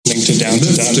to Down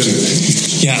to Dunk.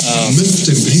 Yeah.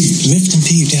 Miffed and peeved. Miffed and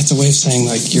peeved. That's a way of saying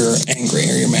like you're angry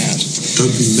or you're mad.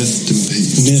 Don't be miffed and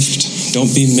peeved. Miffed.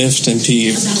 Don't be miffed and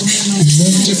peeved.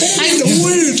 I know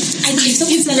it.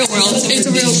 It's a real world. It's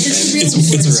a real. It's a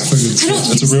real.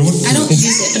 That's a real one? I don't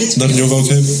use it, but it's Not in your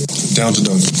vocab? Down to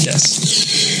Dunk.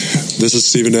 Yes. This is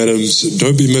Stephen Adams.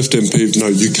 Don't be miffed and peeved. No,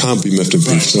 you can't be miffed and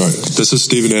peeved. Sorry. This is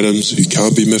Stephen Adams. You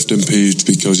can't be miffed and peeved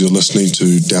because you're listening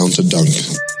to Down to Dunk.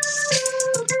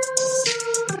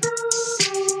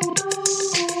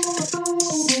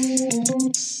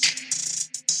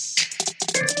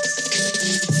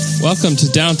 Welcome to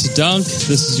Down to Dunk.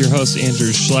 This is your host,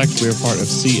 Andrew Schlecht. We are part of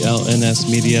CLNS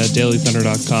Media,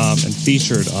 DailyThunder.com, and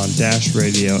featured on Dash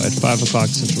Radio at 5 o'clock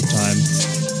Central Time,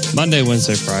 Monday,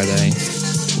 Wednesday, Friday.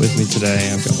 With me today,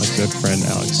 I've got my good friend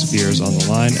Alex Spears on the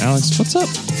line. Alex, what's up?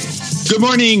 Good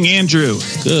morning, Andrew.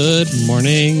 Good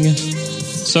morning.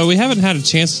 So we haven't had a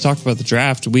chance to talk about the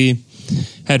draft. We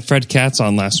had Fred Katz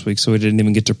on last week, so we didn't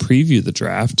even get to preview the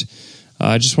draft.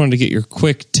 I just wanted to get your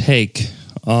quick take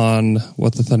on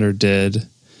what the Thunder did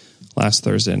last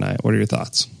Thursday night. What are your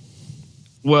thoughts?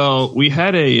 Well, we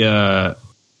had a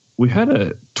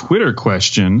Twitter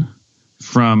question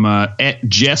from at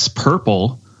Jess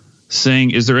Purple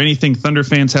saying, "Is there anything Thunder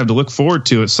fans have to look forward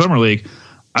to at Summer League?"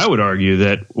 I would argue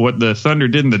that what the Thunder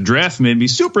did in the draft made me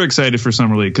super excited for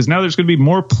Summer League because now there's going to be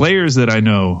more players that I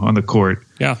know on the court.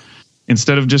 Yeah.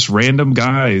 Instead of just random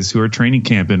guys who are training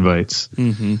camp invites.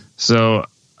 Mm-hmm. So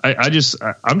I'm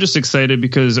just excited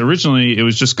because originally it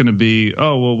was just going to be,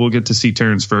 oh, well, we'll get to see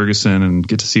Terrence Ferguson and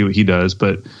get to see what he does.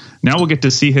 But now we'll get to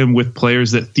see him with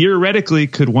players that theoretically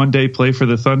could one day play for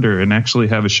the Thunder and actually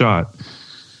have a shot.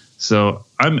 So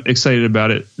I'm excited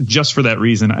about it just for that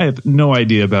reason. I have no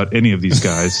idea about any of these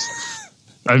guys.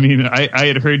 I mean, I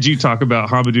had heard you talk about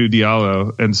Hamidou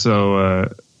Diallo, and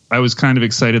so I was kind of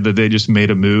excited that they just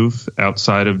made a move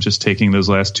outside of just taking those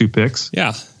last two picks.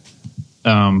 Yeah.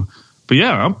 But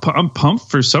yeah, I'm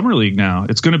pumped for Summer League now.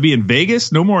 It's going to be in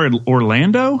Vegas, no more in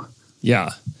Orlando.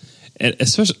 Yeah. And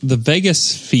especially the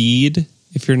Vegas feed,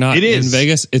 if you're not in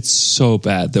Vegas, it's so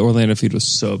bad. The Orlando feed was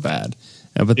so bad.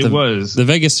 But the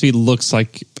Vegas feed looks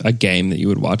like a game that you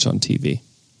would watch on TV.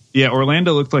 Yeah,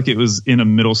 Orlando looked like it was in a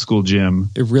middle school gym.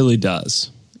 It really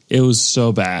does. It was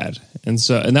so bad. And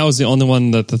that was the only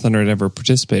one that the Thunder had ever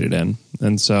participated in.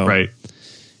 And so right.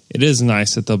 It is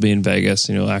nice that they'll be in Vegas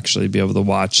and you'll actually be able to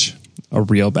watch a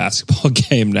real basketball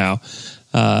game now.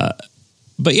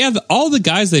 But yeah, all the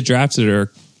guys they drafted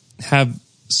have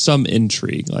some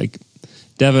intrigue. Like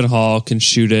Devin Hall can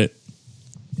shoot it,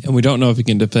 and we don't know if he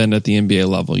can defend at the NBA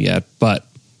level yet, but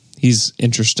he's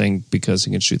interesting because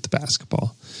he can shoot the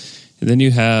basketball. And then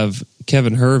you have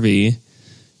Kevin Hervey,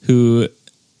 who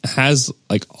has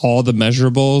like all the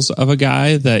measurables of a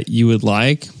guy that you would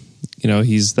like. You know,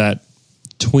 he's that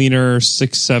tweener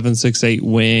 6'7", 6'8"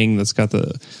 wing that's got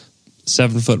the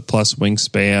 7-foot plus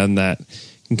wingspan that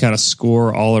can kind of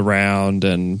score all around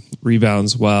and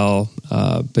rebounds well.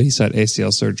 But he's had ACL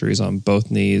surgeries on both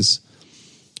knees.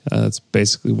 That's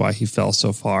basically why he fell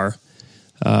so far.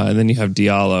 And then you have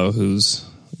Diallo, who's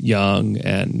young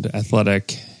and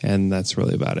athletic, and that's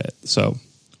really about it. So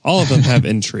all of them have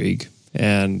intrigue,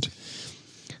 and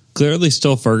clearly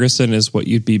still Ferguson is what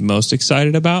you'd be most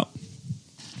excited about,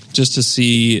 just to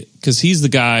see, because he's the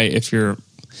guy, if you're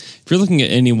looking at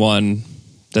anyone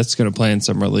that's going to play in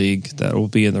Summer League that will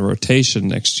be in the rotation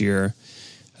next year,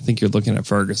 I think you're looking at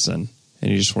Ferguson,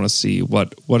 and you just want to see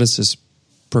what does his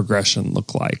progression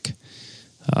look like,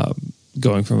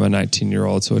 going from a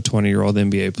 19-year-old to a 20-year-old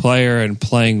NBA player and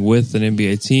playing with an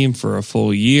NBA team for a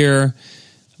full year.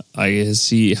 I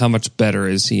see how much better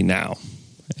is he now,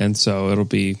 and so it'll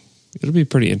be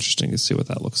pretty interesting to see what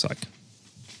that looks like.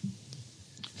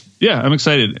 Yeah, I'm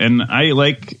excited. And I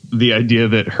like the idea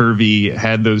that Hervey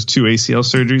had those 2 ACL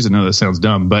surgeries. I know that sounds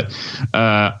dumb, but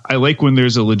I like when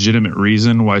there's a legitimate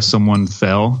reason why someone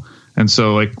fell. And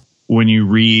so like when you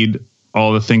read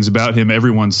all the things about him,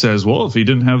 everyone says, well, if he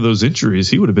didn't have those injuries,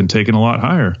 he would have been taken a lot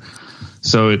higher.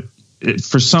 So it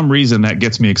for some reason that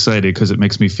gets me excited because it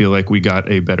makes me feel like we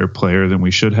got a better player than we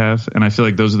should have. And I feel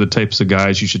like those are the types of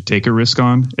guys you should take a risk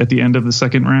on at the end of the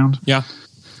second round. Yeah.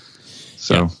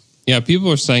 So. Yeah. Yeah,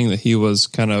 people are saying that he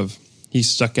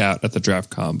stuck out at the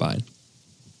draft combine.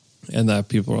 And that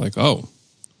people are like, oh,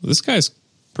 this guy's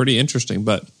pretty interesting.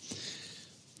 But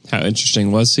how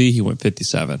interesting was he? He went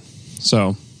 57.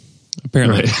 So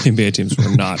apparently right. NBA teams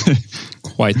were not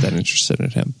quite that interested in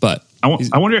him. But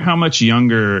I wonder how much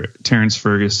younger Terrence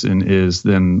Ferguson is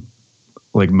than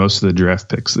like most of the draft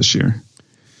picks this year.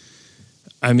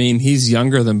 I mean, he's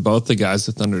younger than both the guys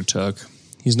the Thunder took.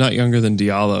 He's not younger than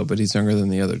Diallo, but he's younger than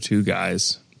the other 2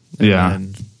 guys. And Yeah.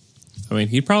 then, I mean,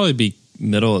 he'd probably be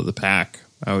middle of the pack,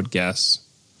 I would guess,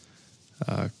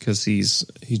 because he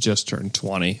just turned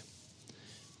 20.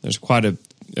 There's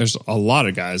a lot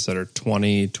of guys that are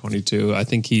 20, 22. I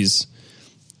think he's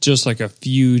just like a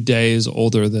few days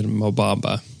older than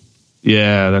Mobamba.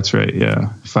 Yeah, that's right.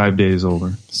 Yeah, 5 days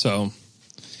older. So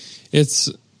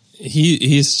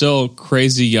he's still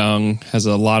crazy young, has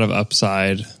a lot of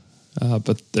upside,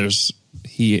 but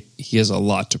he has a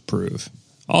lot to prove.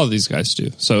 All of these guys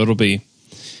do. So I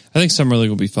think Summer League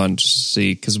will be fun to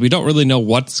see because we don't really know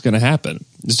what's going to happen.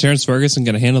 Is Terrence Ferguson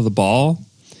going to handle the ball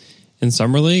in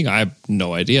Summer League? I have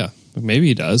no idea. Maybe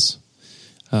he does.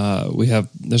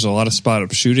 There's a lot of spot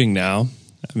up shooting now.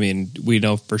 I mean, we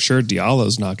know for sure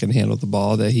Diallo's not going to handle the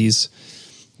ball, that he's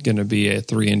going to be a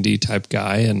 3-and-D type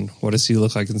guy. And what does he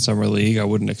look like in Summer League? I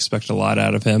wouldn't expect a lot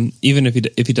out of him, even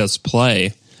if he does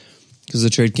play, because the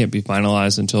trade can't be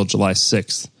finalized until July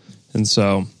 6th. And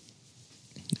so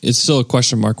it's still a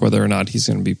question mark whether or not he's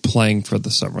going to be playing for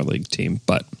the Summer League team.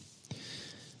 But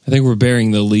I think we're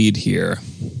bearing the lead here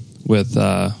with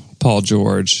Paul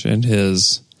George and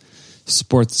his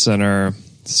Sports Center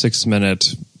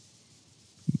 6-minute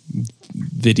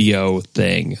video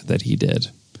thing that he did.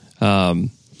 We're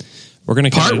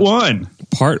going to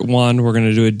Part one. We're going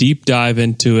to do a deep dive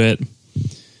into it.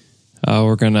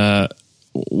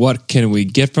 What can we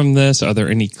get from this? Are there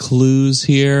any clues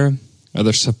here? Are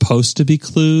there supposed to be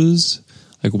clues?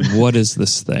 Like, what is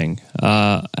this thing?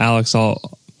 Alex,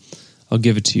 I'll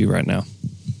give it to you right now.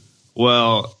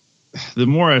 Well, the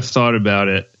more I've thought about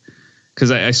it,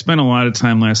 because I spent a lot of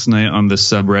time last night on the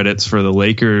subreddits for the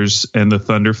Lakers and the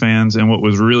Thunder fans, and what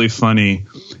was really funny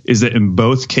is that in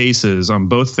both cases, on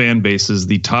both fan bases,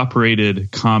 the top-rated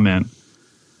comment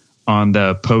on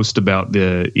the post about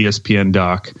the ESPN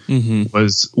doc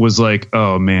was like,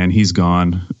 "Oh man, he's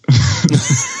gone."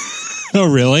 Oh,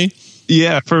 really?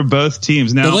 Yeah, for both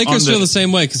teams. Now the Lakers feel the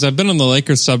same way, because I've been on the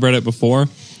Lakers subreddit before,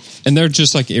 and they're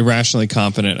just like irrationally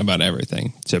confident about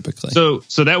everything, typically. So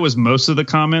that was most of the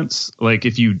comments, like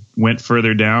if you went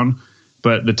further down.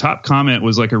 But the top comment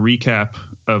was like a recap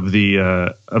of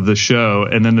the show,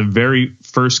 and then the very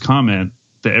first comment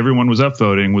that everyone was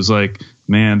upvoting was like,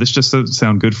 "Man, this just doesn't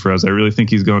sound good for us. I really think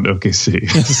he's going to OKC."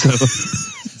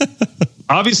 So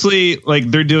obviously, like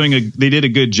they did a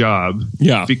good job,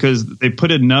 yeah, because they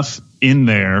put enough in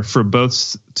there for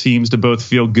both teams to both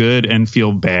feel good and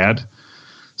feel bad.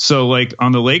 So like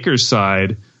on the Lakers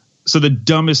side, so the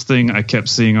dumbest thing I kept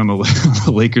seeing on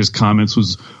the Lakers comments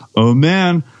was, "Oh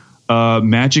man,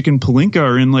 Magic and Pelinka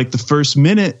are in like the first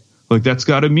minute. Like that's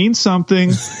got to mean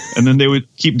something." And then they would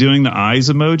keep doing the eyes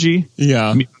emoji. Yeah.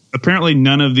 I mean, apparently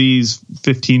none of these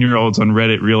 15-year-olds on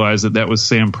Reddit realized that was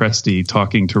Sam Presti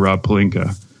talking to Rob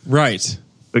Pelinka. Right.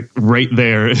 Like right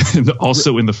there,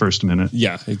 also in the first minute.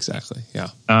 Yeah, exactly. Yeah.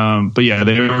 But yeah,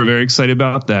 they were very excited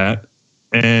about that.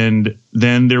 And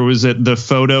then there was the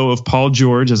photo of Paul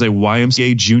George as a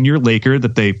YMCA junior Laker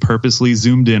that they purposely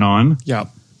zoomed in on. Yeah.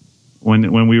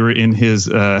 When we were in his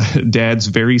dad's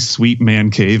very sweet man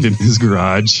cave in his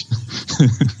garage.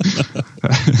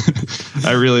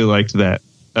 I really liked that.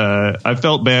 I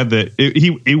felt bad that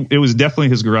it was definitely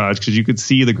his garage, because you could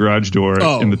see the garage door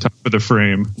in the top of the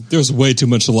frame. There's way too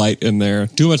much light in there.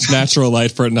 Too much natural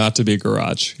light for it not to be a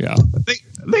garage. Yeah.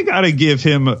 They got to give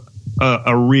him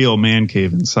a real man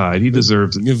cave inside. He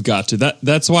deserves it. You've got to.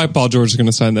 That's why Paul George is going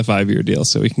to sign the 5-year deal,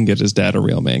 so he can get his dad a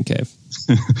real man cave.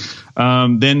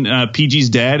 Then PG's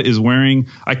dad is wearing,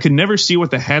 I could never see what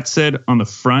the hat said on the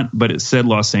front, but it said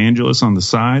Los Angeles on the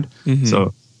side. Mm-hmm.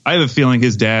 So I have a feeling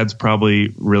his dad's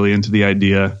probably really into the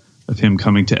idea of him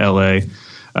coming to LA.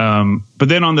 But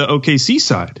then on the OKC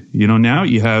side, now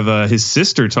you have his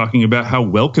sister talking about how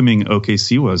welcoming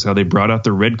OKC was, how they brought out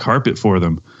the red carpet for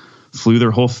them, flew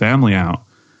their whole family out.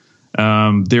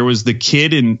 There was the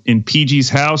kid in PG's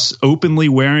house openly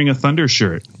wearing a Thunder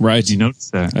shirt. Right. Did you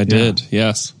notice that? I did,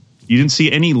 yes. You didn't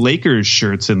see any Lakers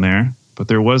shirts in there, but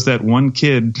there was that one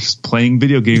kid just playing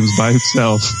video games by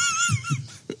himself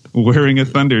wearing a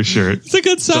Thunder shirt. It's a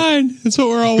good sign. It's what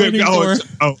we're all waiting for.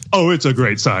 It's a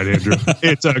great sign, Andrew.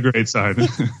 It's a great sign.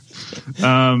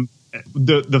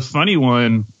 The funny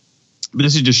one,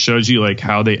 this just shows you like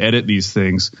how they edit these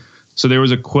things. So there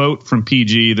was a quote from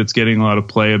PG that's getting a lot of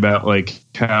play about like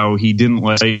how he didn't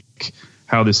like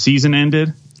how the season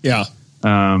ended. Yeah.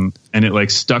 And it like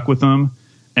stuck with him.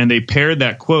 And they paired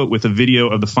that quote with a video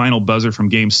of the final buzzer from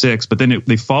Game 6, but then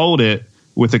they followed it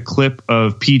with a clip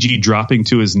of PG dropping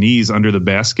to his knees under the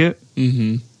basket,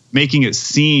 making it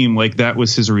seem like that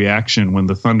was his reaction when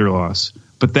the Thunder lost.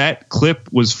 But that clip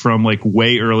was from like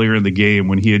way earlier in the game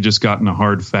when he had just gotten a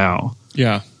hard foul.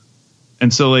 Yeah.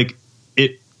 And so like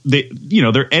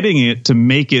they're editing it to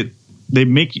make it. They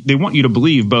want you to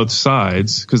believe both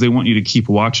sides because they want you to keep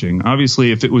watching.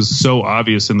 Obviously, if it was so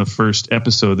obvious in the first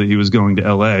episode that he was going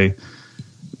to LA,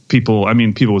 people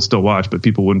would still watch, but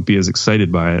people wouldn't be as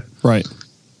excited by it. Right.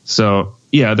 So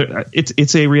yeah,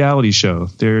 it's a reality show.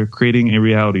 They're creating a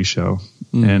reality show,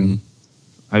 and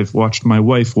I've watched my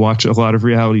wife watch a lot of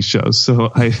reality shows,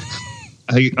 so I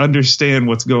understand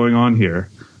what's going on here.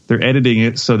 They're editing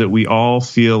it so that we all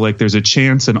feel like there's a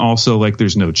chance and also like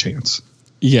there's no chance.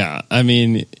 Yeah, I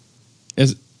mean,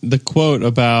 as the quote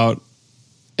about,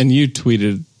 and you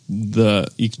tweeted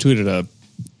a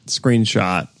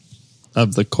screenshot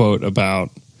of the quote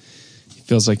about he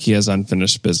feels like he has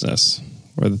unfinished business,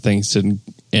 where the things didn't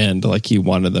end like he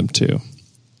wanted them to.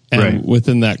 And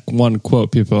within that one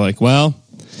quote, people are like, well,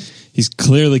 he's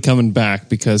clearly coming back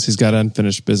because he's got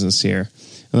unfinished business here.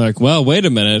 And they're like, well, wait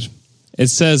a minute. It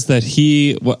says that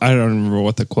I don't remember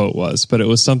what the quote was, but it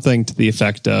was something to the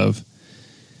effect of,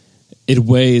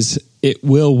 it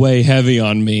will weigh heavy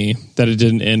on me that it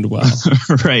didn't end well.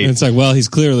 Right. And it's like, well, he's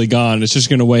clearly gone. It's just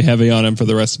going to weigh heavy on him for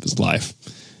the rest of his life.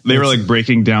 They were like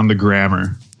breaking down the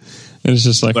grammar. And it's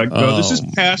just like, no, this is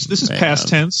past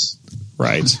tense.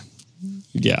 Right.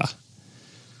 Yeah.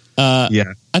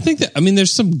 Yeah. I think that,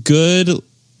 there's some good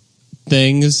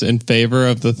things in favor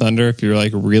of the Thunder if you're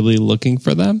like really looking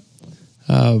for them.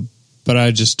 But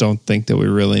I just don't think that we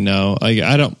really know. Like,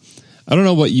 I don't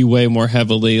know what you weigh more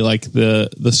heavily, like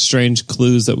the strange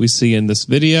clues that we see in this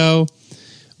video,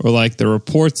 or like the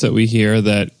reports that we hear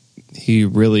that he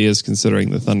really is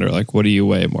considering the Thunder. Like, what do you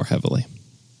weigh more heavily?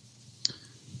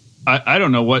 I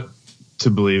don't know what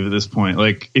to believe at this point.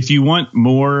 Like, if you want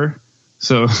more,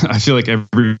 so I feel like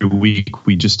every week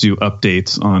we just do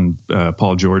updates on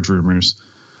Paul George rumors.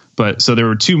 But so there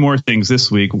were two more things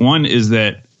this week. One is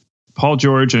that Paul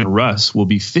George and Russ will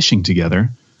be fishing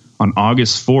together on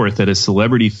August 4th at a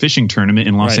celebrity fishing tournament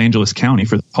in Los Angeles County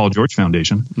for the Paul George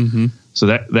Foundation. Mm-hmm. So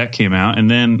that came out. And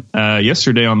then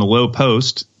yesterday on the Low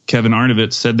Post, Kevin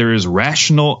Arnovitz said there is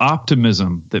rational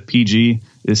optimism that PG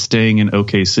is staying in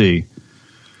OKC.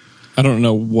 I don't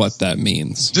know what that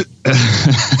means.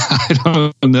 I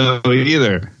don't know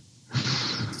either.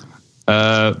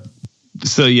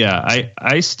 So yeah,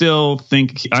 I still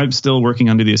think I'm still working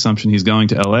under the assumption he's going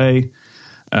to LA.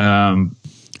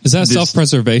 Is that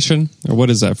self-preservation, or what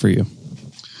is that for you?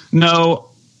 No,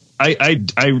 I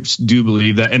do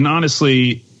believe that. And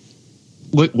honestly,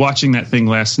 watching that thing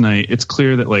last night, it's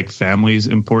clear that like family is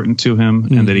important to him,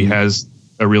 and that he has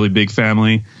a really big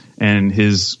family, and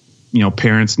his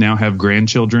parents now have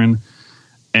grandchildren.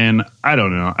 And I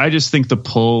don't know. I just think the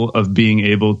pull of being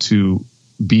able to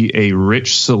be a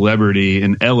rich celebrity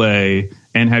in LA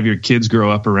and have your kids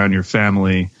grow up around your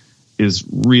family is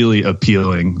really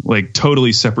appealing, like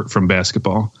totally separate from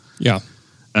basketball. Yeah.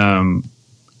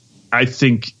 I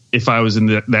think if I was in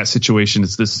that situation,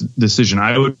 it's this decision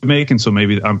I would make. And so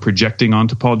maybe I'm projecting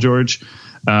onto Paul George.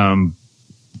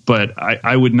 But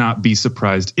I would not be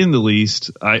surprised in the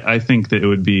least. I think that it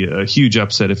would be a huge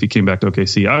upset if he came back to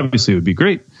OKC. Obviously, it would be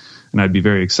great, and I'd be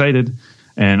very excited.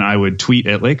 And I would tweet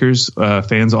at Lakers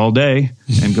fans all day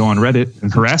and go on Reddit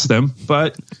and harass them.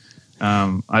 But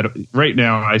right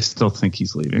now, I still think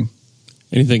he's leaving.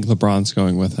 And you think LeBron's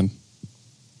going with him?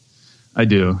 I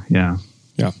do, yeah.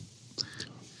 Yeah.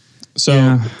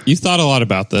 So you thought a lot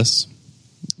about this,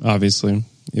 obviously,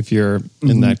 if you're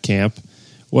in that camp.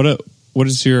 What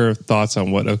is your thoughts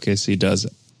on what OKC does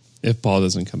if Paul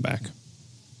doesn't come back?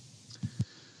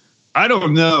 I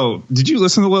don't know. Did you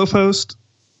listen to Low Post?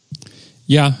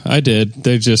 Yeah, I did.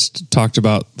 They just talked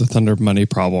about the Thunder money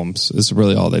problems is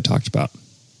really all they talked about.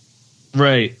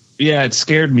 Right. Yeah, it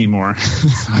scared me more.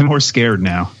 I'm more scared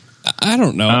now. I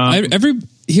don't know.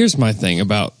 Here's my thing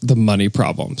about the money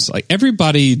problems. Like,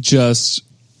 everybody just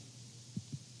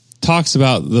talks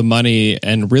about the money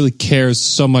and really cares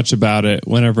so much about it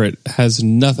whenever it has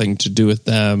nothing to do with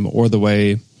them or the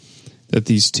way that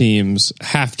these teams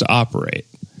have to operate.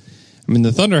 I mean,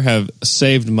 the Thunder have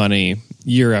saved money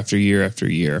year after year after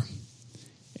year.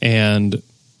 And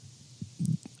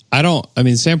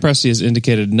Sam Presti has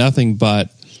indicated nothing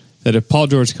but that if Paul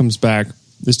George comes back,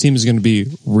 this team is going to be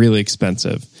really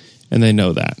expensive. And they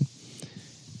know that.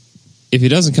 If he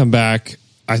doesn't come back,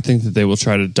 I think that they will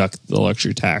try to duck the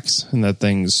luxury tax, and that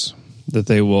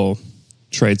they will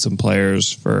trade some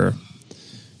players for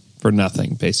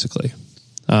nothing, basically.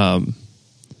 But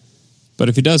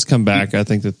if he does come back, I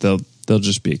think that they'll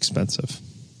just be expensive.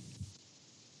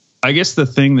 I guess the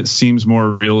thing that seems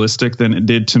more realistic than it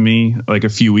did to me like a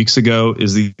few weeks ago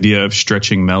is the idea of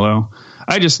stretching Melo.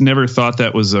 I just never thought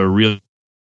that was a real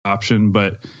option,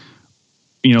 but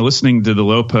listening to the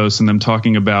Low Post and them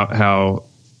talking about how,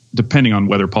 depending on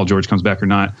whether Paul George comes back or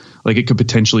not, like it could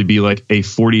potentially be like a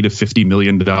 $40 to $50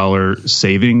 million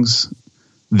savings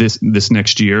this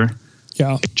next year.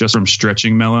 Yeah. Just from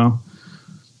stretching Melo.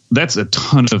 That's a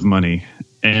ton of money.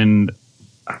 And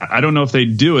I don't know if they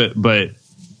do it, but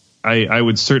I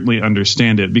would certainly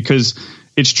understand it, because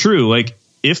it's true. Like,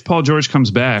 if Paul George comes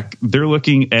back, they're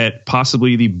looking at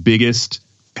possibly the biggest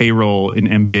payroll in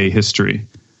NBA history.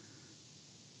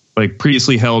 Like,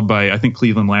 previously held by, I think,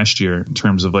 Cleveland last year in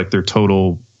terms of like their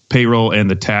total payroll and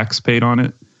the tax paid on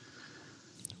it.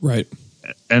 Right.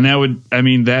 And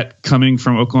that coming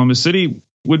from Oklahoma City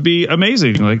would be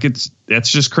amazing. Like,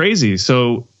 that's just crazy.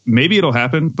 So maybe it'll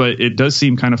happen, but it does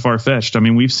seem kind of far-fetched. I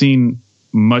mean, we've seen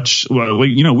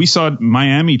we saw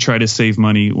Miami try to save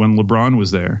money when LeBron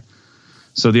was there.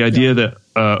 So the idea that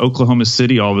Oklahoma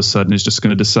City all of a sudden is just going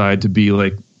to decide to be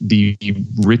like the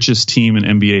richest team in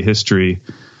NBA history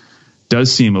does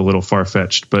seem a little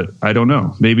far-fetched, but I don't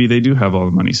know. Maybe they do have all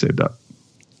the money saved up.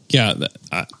 Yeah,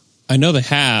 I know they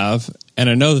have, and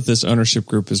I know that this ownership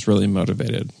group is really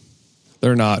motivated.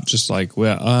 They're not just like,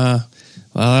 well,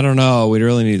 I don't know, we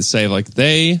really need to save. Like,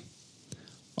 they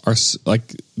are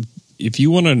like, if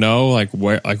you want to know like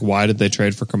why did they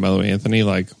trade for Carmelo Anthony,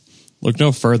 like, look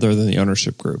no further than the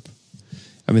ownership group.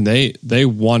 I mean, they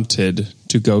wanted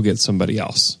to go get somebody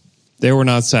else. They were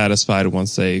not satisfied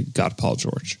once they got Paul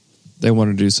George. They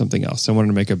wanted to do something else. They wanted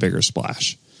to make a bigger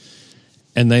splash.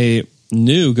 And they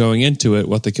knew going into it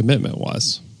what the commitment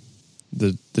was.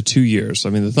 The 2 years. I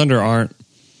mean, the Thunder aren't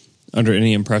under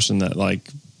any impression that like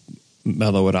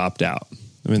Melo would opt out.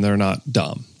 I mean, they're not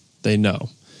dumb. They know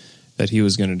that he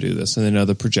was going to do this, and they know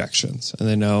the projections, and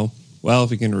they know, well, if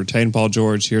we can retain Paul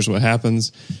George, here's what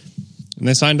happens. And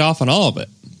they signed off on all of it.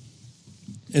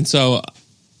 And so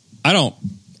I don't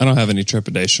have any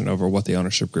trepidation over what the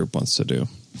ownership group wants to do.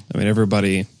 I mean,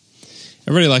 everybody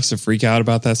likes to freak out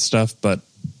about that stuff, but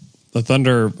the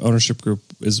Thunder ownership group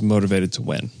is motivated to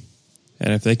win.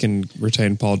 And if they can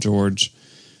retain Paul George,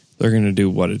 they're going to do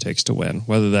what it takes to win.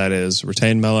 Whether that is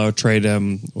retain Melo, trade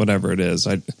him, whatever it is.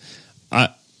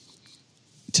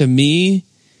 To me,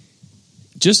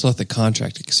 just let the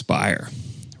contract expire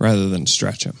rather than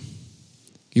stretch him.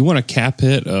 You want a cap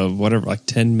hit of whatever, like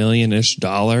 $10 million-ish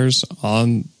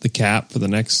on the cap for the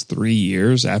next 3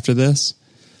 years after this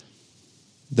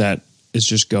that is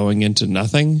just going into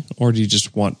nothing? Or do you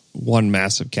just want one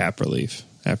massive cap relief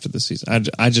after the season?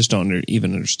 I just don't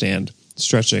even understand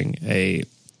stretching a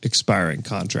expiring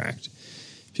contract.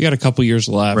 If you got a couple years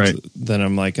left, right, then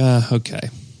I'm like, okay,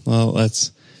 well, I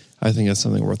think that's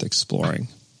something worth exploring.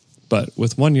 But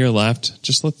with 1 year left,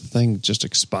 just let the thing just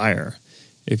expire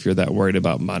if you're that worried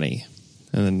about money.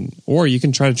 Or you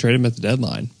can try to trade him at the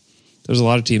deadline. There's a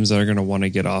lot of teams that are going to want to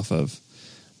get off of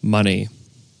money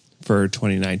for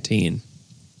 2019.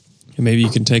 And maybe you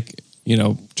can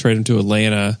trade him to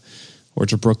Atlanta or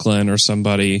to Brooklyn or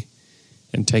somebody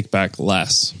and take back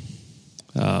less.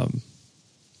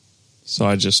 So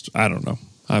I don't know.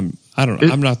 I'm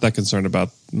not that concerned about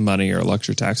money or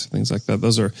luxury tax and things like that.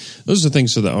 Those are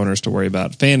things for the owners to worry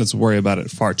about. Fans worry about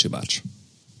it far too much.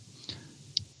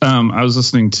 I was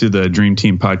listening to the Dream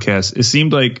Team podcast. It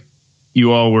seemed like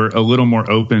you all were a little more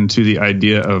open to the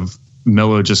idea of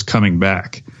Melo just coming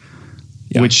back,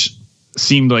 which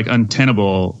seemed like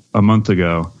untenable a month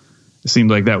ago. It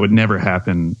seemed like that would never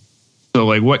happen. So,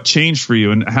 like, what changed for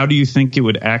you, and how do you think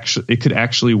it could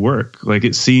actually work? Like,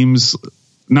 it seems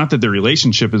not that the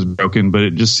relationship is broken, but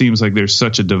it just seems like there's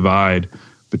such a divide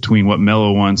between what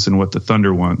Melo wants and what the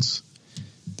Thunder wants.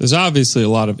 There's obviously a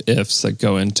lot of ifs that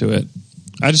go into it.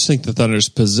 I just think the Thunder's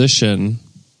position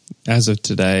as of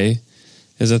today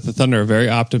is that the Thunder are very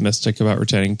optimistic about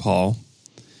retaining Paul.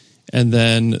 And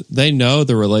then they know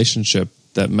the relationship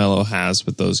that Melo has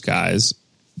with those guys.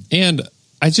 And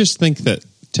I just think that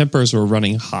tempers were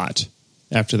running hot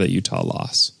after that Utah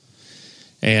loss.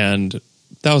 And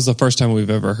that was the first time we've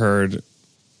ever heard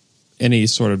any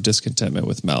sort of discontentment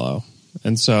with Melo.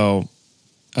 And so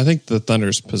I think the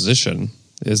Thunder's position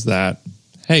is that,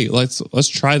 hey, let's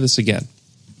try this again.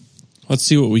 Let's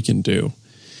see what we can do.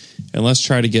 And let's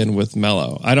try it again with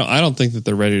Melo. I don't think that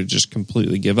they're ready to just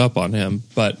completely give up on him.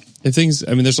 But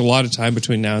there's a lot of time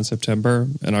between now and September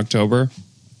and October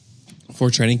for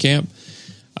training camp.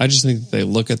 I just think that they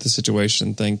look at the situation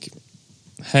and think,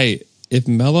 hey, if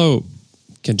Melo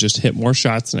can just hit more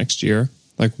shots next year,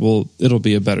 it'll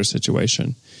be a better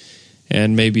situation.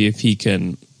 And maybe if he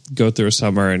can go through a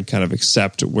summer and kind of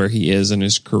accept where he is in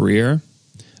his career,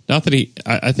 not that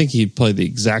I think he'd play the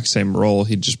exact same role,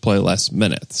 he'd just play less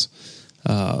minutes.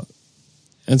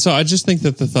 And so I just think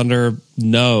that the Thunder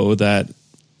know that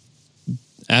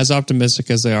as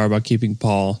optimistic as they are about keeping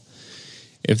Paul,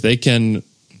 if they can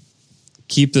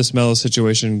keep this Melo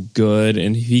situation good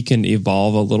and he can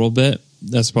evolve a little bit,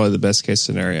 that's probably the best case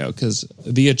scenario. Because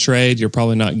via trade, you're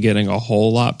probably not getting a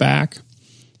whole lot back.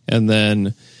 And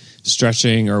then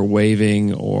stretching or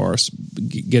waiving or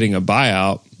getting a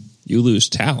buyout, you lose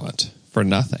talent for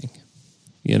nothing.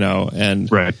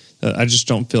 And right. I just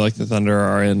don't feel like the Thunder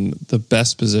are in the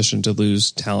best position to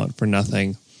lose talent for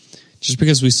nothing, just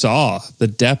because we saw the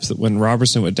depth when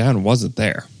Robertson went down wasn't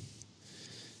there.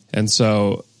 And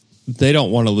so they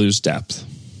don't want to lose depth.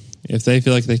 If they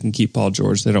feel like they can keep Paul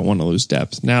George, they don't want to lose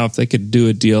depth. Now, if they could do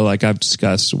a deal like I've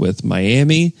discussed with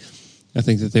Miami, I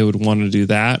think that they would want to do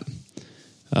that.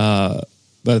 But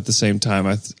at the same time,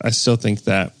 I still think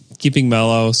that keeping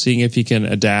Melo, seeing if he can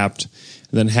adapt,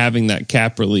 and then having that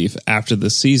cap relief after the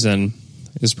season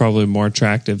is probably more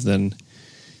attractive than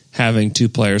having two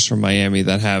players from Miami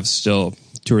that have still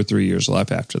 2 or 3 years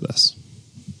left after this.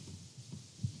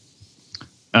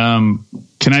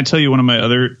 Can I tell you one of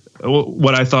my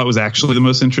what I thought was actually the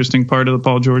most interesting part of the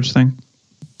Paul George thing?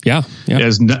 Yeah. It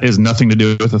has nothing to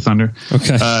do with the Thunder.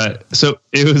 Okay. So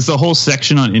it was the whole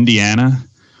section on Indiana.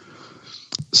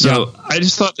 So I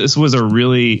just thought this was a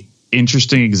really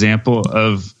interesting example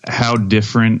of how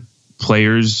different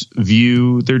players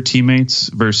view their teammates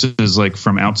versus like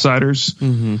from outsiders.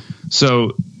 Mm-hmm.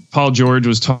 So Paul George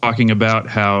was talking about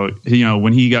how,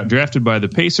 when he got drafted by the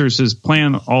Pacers, his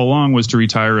plan all along was to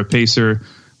retire a Pacer,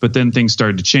 but then things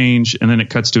started to change. And then it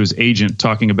cuts to his agent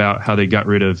talking about how they got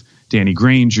rid of Danny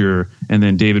Granger, and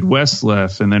then David West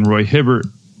left, and then Roy Hibbert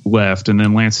left, and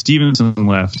then Lance Stevenson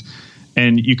left.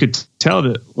 And you could tell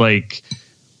that like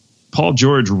Paul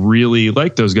George really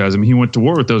liked those guys. I mean, he went to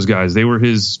war with those guys. They were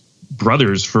his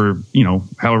brothers for,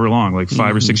 however long, like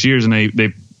 5 or 6 years. And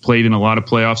they played in a lot of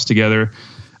playoffs together.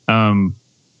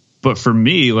 But for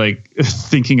me, like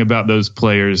thinking about those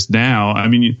players now, I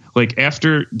mean, like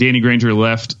after Danny Granger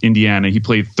left Indiana, he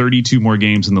played 32 more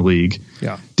games in the league.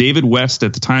 Yeah. David West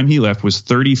at the time he left was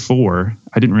 34.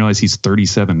 I didn't realize he's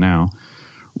 37 now.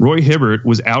 Roy Hibbert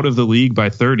was out of the league by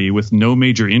 30 with no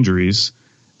major injuries.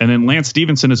 And then Lance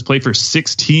Stevenson has played for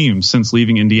 6 teams since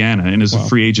leaving Indiana and is a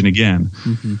free agent again.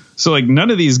 Mm-hmm. So like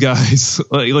none of these guys,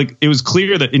 like it was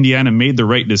clear that Indiana made the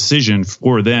right decision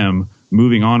for them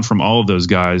moving on from all of those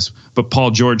guys. But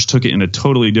Paul George took it in a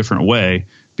totally different way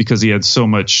because he had so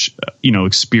much,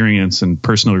 experience and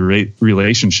personal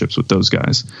relationships with those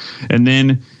guys. And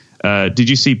then did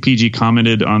you see PG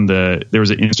commented on there was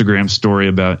an Instagram story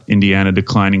about Indiana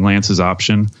declining Lance's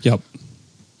option? Yep.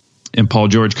 And Paul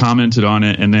George commented on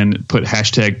it and then put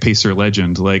hashtag Pacer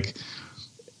legend. Like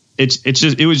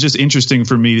it was just interesting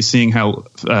for me to seeing how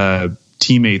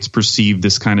teammates perceive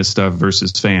this kind of stuff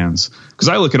versus fans. Because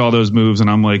I look at all those moves and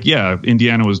I'm like, yeah,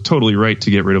 Indiana was totally right to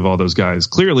get rid of all those guys.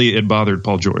 Clearly it bothered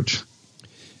Paul George.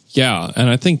 Yeah. And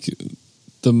I think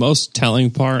the most telling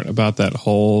part about that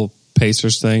whole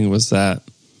Pacers thing was that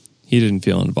he didn't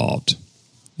feel involved,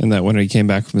 and that when he came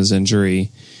back from his injury,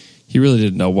 he really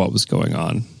didn't know what was going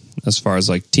on as far as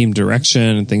like team direction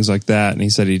and things like that. And he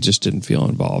said he just didn't feel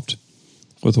involved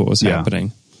with what was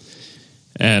happening.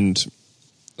 And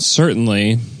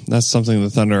certainly that's something the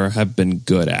Thunder have been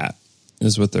good at,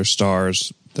 is with their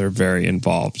stars. They're very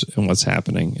involved in what's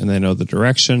happening, and they know the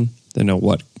direction. They know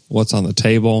what's on the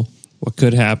table, what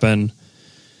could happen.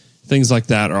 Things like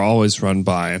that are always run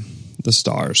by the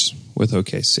stars with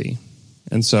OKC.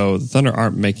 And so the Thunder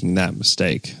aren't making that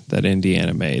mistake that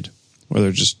Indiana made, where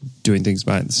they're just doing things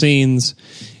behind the scenes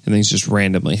and things just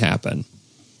randomly happen.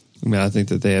 I mean, I think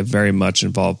that they have very much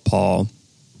involved Paul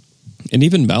and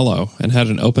even Melo and had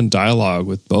an open dialogue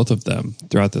with both of them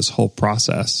throughout this whole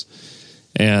process.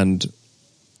 And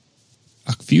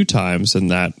a few times in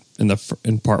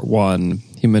part one,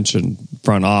 he mentioned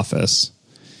front office.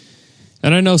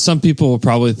 And I know some people will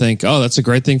probably think, oh, that's a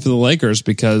great thing for the Lakers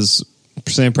because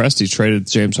Sam Presti traded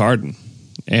James Harden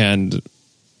and,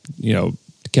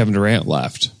 Kevin Durant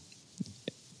left.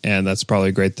 And that's probably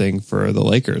a great thing for the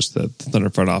Lakers, that the Thunder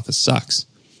front office sucks.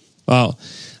 Well,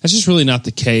 that's just really not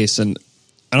the case. And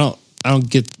I don't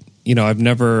get, I've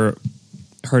never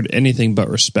heard anything but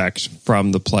respect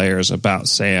from the players about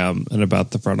Sam and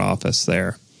about the front office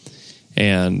there.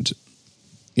 And,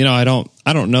 I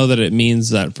don't know that it means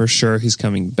that for sure he's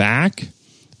coming back,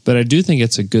 but I do think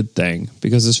it's a good thing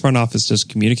because this front office does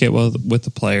communicate well with the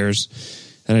players.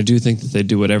 And I do think that they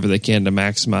do whatever they can to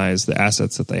maximize the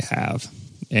assets that they have.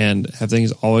 And have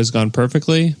things always gone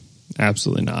perfectly?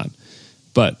 Absolutely not.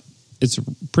 But it's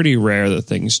pretty rare that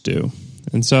things do.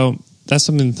 And so that's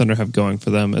something the Thunder have going for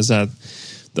them, is that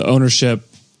the ownership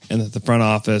and that the front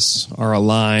office are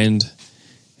aligned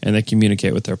and they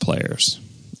communicate with their players.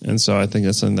 And so I think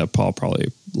that's something that Paul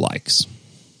probably likes.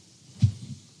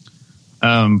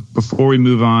 Before we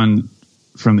move on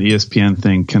from the ESPN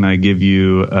thing, can I give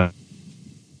you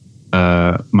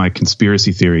my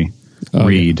conspiracy theory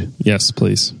read? Yeah. Yes,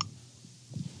 please.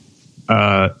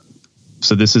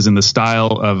 So this is in the style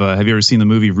of, have you ever seen the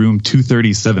movie Room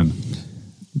 237?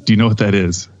 Do you know what that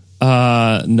is?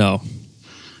 No.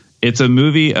 It's a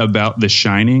movie about The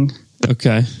Shining.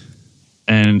 Okay.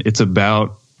 And it's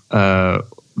about, it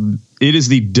is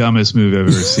the dumbest movie I've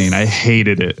ever seen. I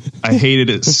hated it. I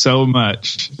hated it so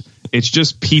much. It's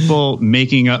just people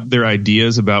making up their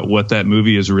ideas about what that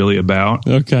movie is really about.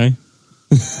 Okay.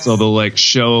 So they'll like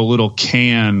show a little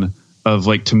can of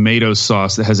like tomato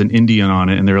sauce that has an Indian on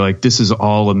it. And they're like, this is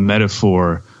all a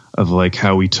metaphor of like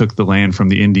how we took the land from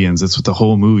the Indians. That's what the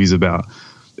whole movie's about.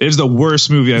 It's the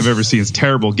worst movie I've ever seen. It's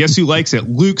terrible. Guess who likes it?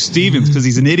 Luke Stevens, because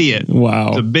he's an idiot. Wow.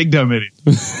 He's a big dumb idiot.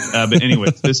 But anyway,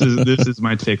 this is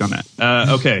my take on that.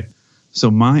 Okay. So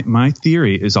my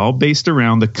theory is all based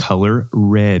around the color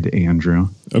red, Andrew.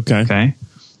 Okay.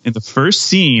 In the first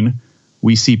scene,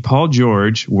 we see Paul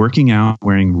George working out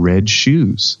wearing red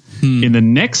shoes. In the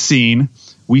next scene,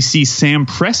 we see Sam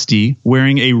Presti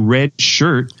wearing a red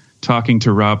shirt talking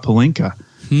to Rob Pelinka.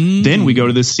 Then we go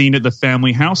to the scene at the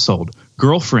family household.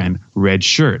 Girlfriend, red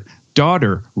shirt.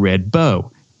 Daughter, red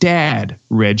bow. Dad,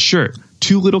 red shirt.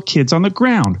 2 little kids on the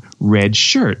ground, red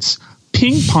shirts.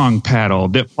 Ping pong paddle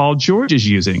that Paul George is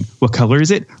using. What color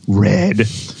is it? Red.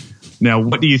 Now,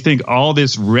 what do you think all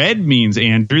this red means,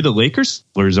 Andrew? The Lakers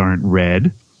colors aren't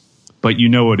red, but you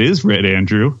know what is red,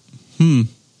 Andrew?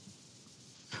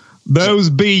 Those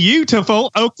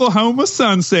beautiful Oklahoma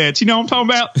sunsets. You know what I'm talking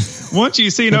about? Once you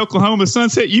see an Oklahoma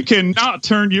sunset, you cannot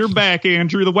turn your back,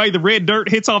 Andrew. The way the red dirt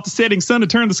hits off the setting sun to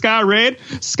turn the sky red.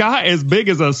 Sky as big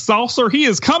as a saucer. He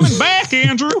is coming back,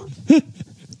 Andrew.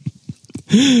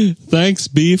 Thanks,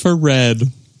 B, for red.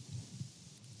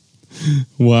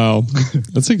 Wow.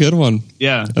 That's a good one.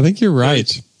 Yeah. I think you're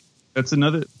right. That's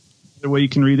another way you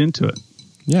can read into it.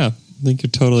 Yeah, I think you're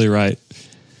totally right.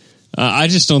 I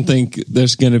just don't think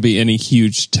there's going to be any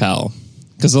huge tell,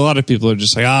 because a lot of people are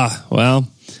just like, well,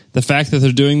 the fact that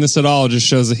they're doing this at all just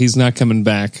shows that he's not coming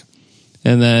back.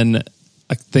 And then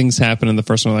things happen in the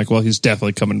first one, like, well, he's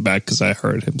definitely coming back because I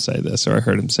heard him say this, or I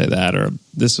heard him say that, or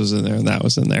this was in there and that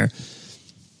was in there.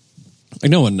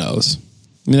 Like, no one knows.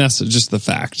 I mean, that's just the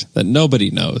fact that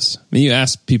nobody knows. I mean, you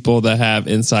ask people that have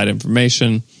inside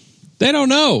information, they don't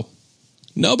know.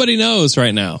 Nobody knows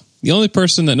right now. The only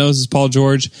person that knows is Paul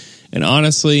George, and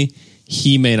honestly,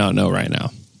 he may not know right now.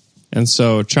 And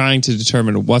so trying to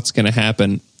determine what's going to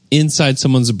happen inside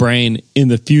someone's brain in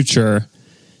the future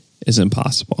is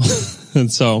impossible.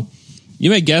 And so you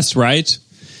may guess right.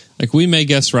 Like, we may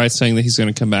guess right saying that he's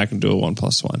going to come back and do a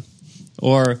 1+1.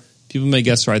 Or people may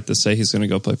guess right to say he's going to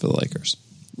go play for the Lakers.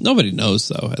 Nobody knows,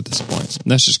 though, at this point.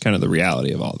 And that's just kind of the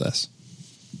reality of all this.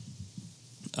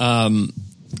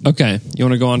 Okay. You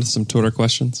want to go on to some Twitter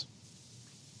questions?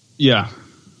 Yeah.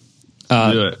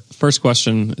 Do it. First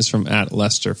question is from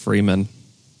 @Lester Freeman.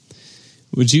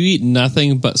 Would you eat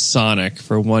nothing but Sonic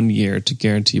for 1 year to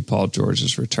guarantee Paul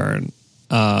George's return?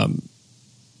 Do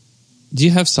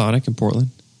you have Sonic in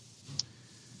Portland?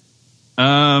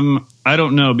 I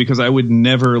don't know, because I would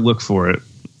never look for it.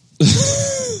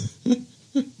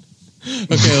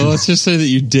 Okay, well, let's just say that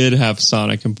you did have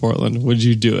Sonic in Portland. Would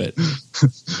you do it?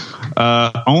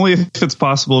 Only if it's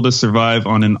possible to survive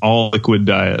on an all liquid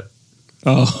diet.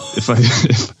 Oh, if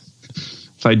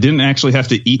I didn't actually have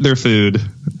to eat their food,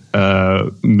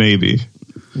 maybe.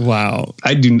 Wow.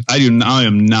 I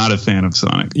am not a fan of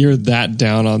Sonic. You're that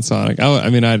down on Sonic.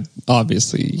 I'd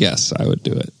obviously, yes, I would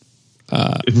do it.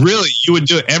 Really? You would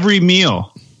do it every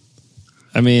meal?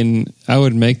 I mean, I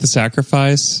would make the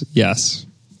sacrifice. Yes.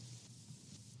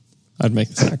 I'd make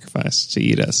the sacrifice to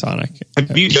eat a Sonic.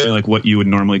 Have you like what you would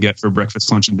normally get for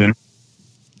breakfast, lunch, and dinner?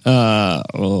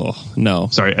 No.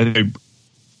 Sorry.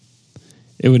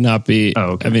 It would not be.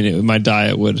 Oh, okay. I mean, my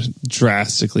diet would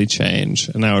drastically change,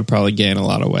 and I would probably gain a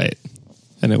lot of weight.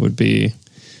 And it would be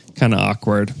kind of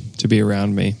awkward to be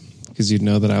around me, because you'd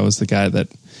know that I was the guy that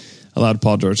allowed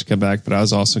Paul George to come back, but I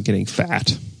was also getting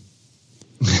fat.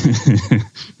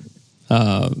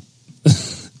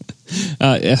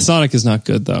 Sonic is not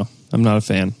good, though. I'm not a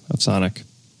fan of Sonic.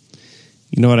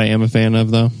 You know what I am a fan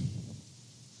of, though?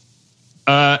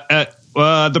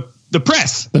 The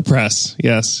press. The press,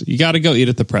 yes. You got to go eat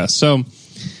at the press. So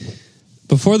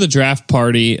before the draft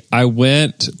party, I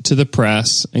went to the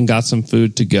press and got some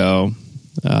food to go,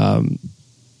 and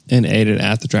ate it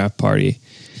at the draft party.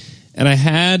 And I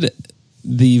had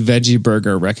the veggie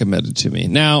burger recommended to me.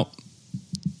 Now,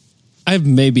 I've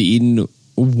maybe eaten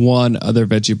one other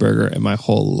veggie burger in my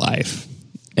whole life.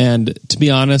 And to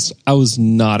be honest, I was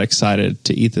not excited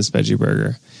to eat this veggie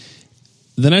burger.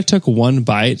 Then I took one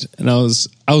bite and I was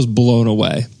blown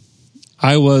away.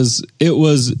 It was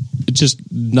just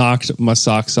knocked my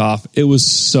socks off. It was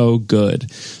so good.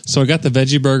 So I got the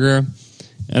veggie burger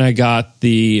and I got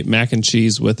the mac and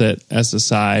cheese with it as a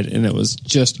side, and it was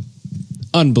just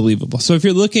unbelievable. So if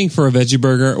you're looking for a veggie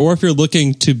burger, or if you're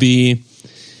looking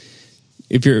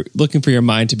for your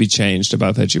mind to be changed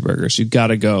about veggie burgers, you got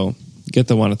to go get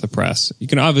the one at the Press. You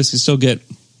can obviously still get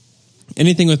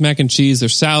anything with mac and cheese. Their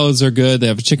salads are good. They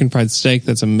have a chicken fried steak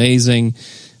that's amazing.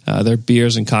 Their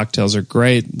beers and cocktails are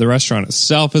great. The restaurant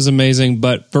itself is amazing.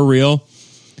 But for real,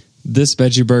 this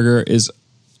veggie burger is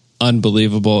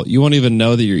unbelievable. You won't even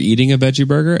know that you're eating a veggie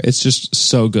burger. It's just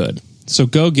so good. So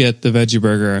go get the veggie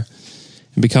burger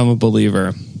and become a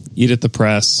believer. Eat at the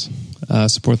Press.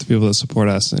 Support the people that support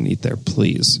us and eat there,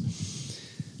 please.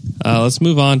 Let's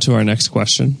move on to our next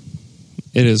question.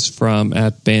 It is from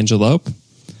 @Bangelope.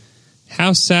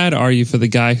 How sad are you for the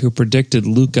guy who predicted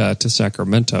Luka to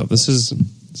Sacramento? This is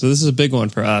a big one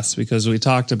for us because we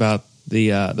talked about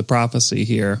the prophecy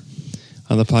here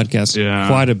on the podcast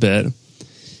quite a bit.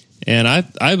 And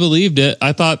I believed it.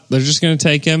 I thought they're just going to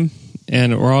take him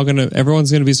and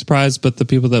everyone's going to be surprised but the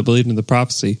people that believed in the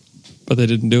prophecy, but they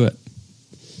didn't do it.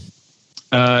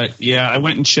 I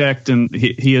went and checked, and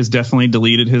he has definitely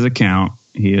deleted his account.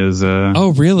 He is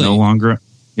oh, really? no longer on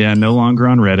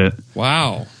Reddit.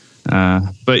 Wow.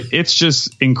 But it's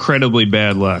just incredibly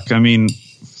bad luck. I mean,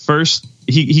 first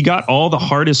he got all the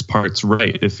hardest parts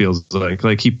right. It feels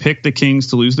like he picked the Kings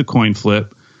to lose the coin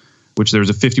flip, which there was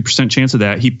a 50% chance of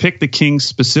that. He picked the Kings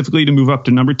specifically to move up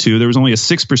to number 2. There was only a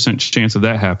 6% chance of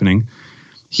that happening.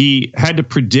 He had to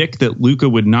predict that Luka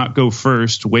would not go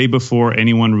first way before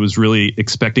anyone was really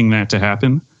expecting that to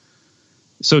happen.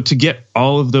 So to get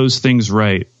all of those things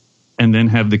right and then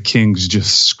have the Kings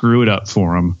just screw it up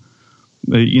for him,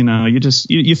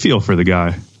 you feel for the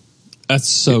guy. That's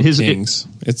so Kings.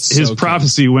 His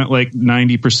prophecy went like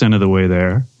 90% of the way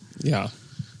there. Yeah.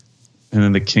 And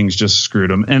then the Kings just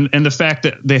screwed him. And the fact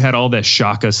that they had all that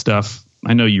Shaka stuff,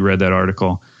 I know you read that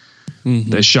article,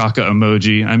 the Shaka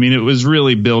emoji. I mean, it was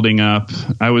really building up.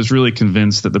 I was really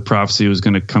convinced that the prophecy was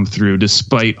going to come through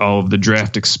despite all of the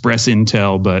Draft Express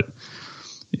intel, but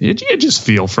you just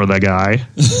feel for the guy.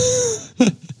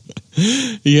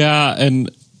 Yeah, and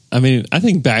I mean, I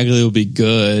think Bagley will be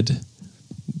good,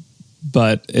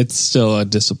 but it's still a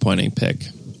disappointing pick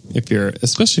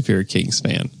especially if you're a Kings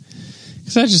fan.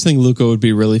 Because I just think Luka would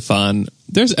be really fun.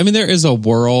 There is a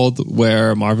world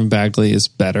where Marvin Bagley is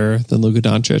better than Luka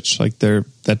Doncic.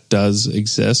 That does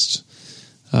exist.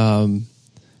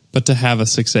 But to have a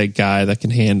 6'8" guy that can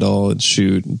handle and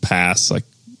shoot and pass, I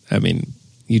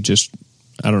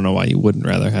don't know why you wouldn't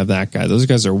rather have that guy. Those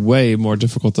guys are way more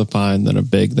difficult to find than a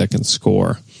big that can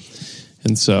score.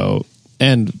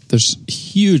 And there's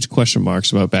huge question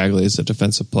marks about Bagley as a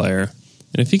defensive player.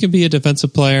 And if he can be a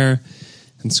defensive player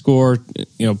and score,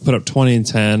 put up 20 and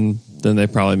 10, then they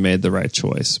probably made the right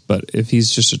choice. But if he's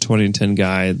just a 20 and 10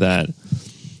 guy that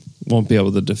won't be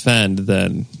able to defend,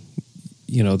 then,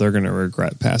 they're going to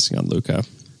regret passing on Luka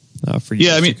for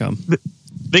years to come.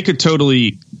 They could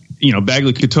totally,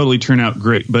 Bagley could totally turn out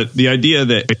great. But the idea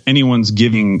that anyone's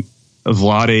giving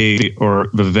Vlade or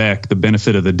Vivek the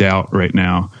benefit of the doubt right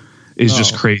now is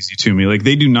just crazy to me.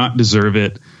 They do not deserve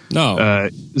it. No.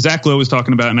 Zach Lowe was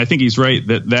talking about, and I think he's right,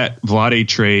 that Vlade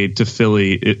trade to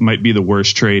Philly, it might be the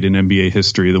worst trade in NBA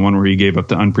history, the one where he gave up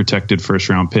the unprotected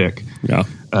first-round pick. Yeah.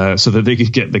 So that they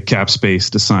could get the cap space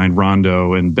to sign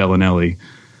Rondo and Bellinelli.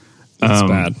 That's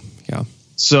bad. Yeah.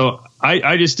 So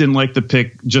I just didn't like the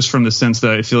pick just from the sense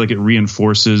that I feel like it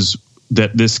reinforces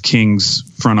that this Kings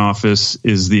front office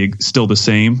is still the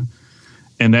same.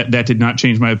 And that did not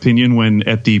change my opinion when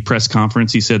at the press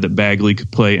conference he said that Bagley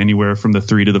could play anywhere from the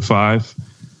 3 to the 5.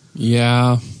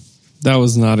 Yeah, that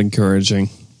was not encouraging.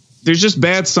 There's just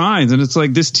bad signs, and it's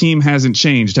like this team hasn't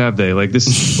changed, have they?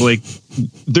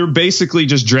 They're basically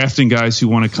just drafting guys who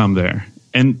want to come there,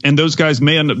 and those guys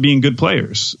may end up being good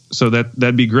players, so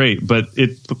that'd be great. But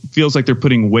it feels like they're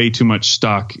putting way too much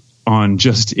stock on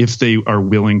just if they are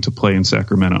willing to play in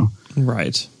Sacramento.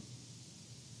 Right.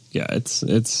 Yeah, it's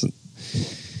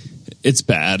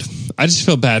bad. I just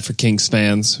feel bad for Kings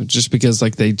fans just because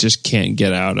they just can't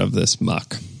get out of this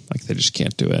muck. They just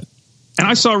can't do it. And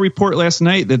I saw a report last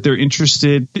night that they're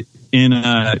interested in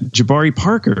Jabari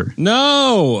Parker.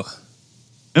 No.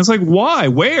 And it's why?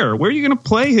 Where are you going to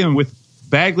play him with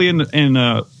Bagley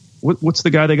and what's the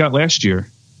guy they got last year?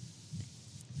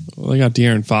 Well, they got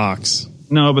De'Aaron Fox.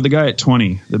 No, but the guy at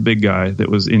 20, the big guy that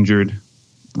was injured.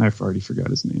 I've already forgot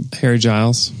his name. Harry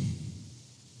Giles.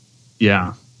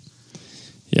 Yeah.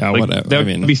 Yeah, Like, whatever. That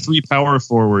would be 3 power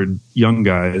forward young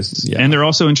guys. Yeah. And they're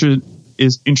also interested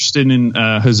in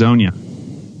Hazonia.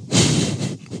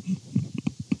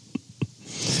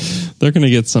 They're going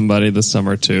to get somebody this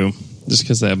summer too, just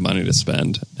because they have money to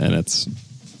spend, and it's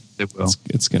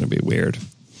going to be weird.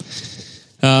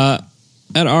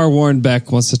 And R. Warren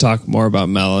Beck wants to talk more about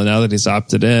Melo now that he's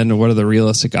opted in. What are the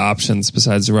realistic options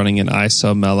besides running an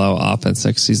ISO Melo offense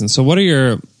next season? So,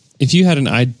 if you had an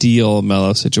ideal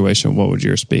Melo situation, what would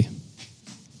yours be?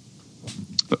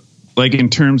 Like in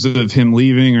terms of him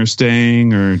leaving or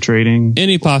staying or trading?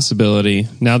 Any possibility.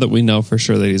 Now that we know for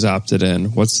sure that he's opted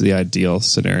in, what's the ideal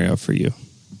scenario for you?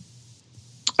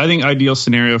 I think ideal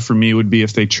scenario for me would be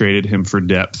if they traded him for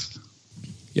depth.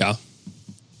 Yeah.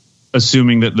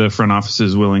 Assuming that the front office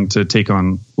is willing to take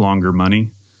on longer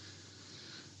money.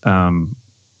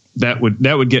 That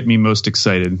would get me most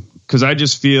excited, because I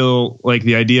just feel like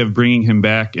the idea of bringing him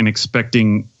back and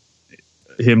expecting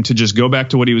him to just go back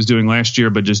to what he was doing last year,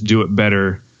 but just do it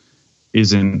better,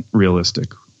 isn't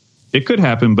realistic. It could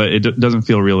happen, but it doesn't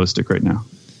feel realistic right now.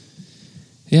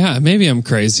 Yeah, maybe I'm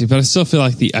crazy, but I still feel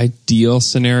like the ideal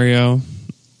scenario,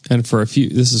 and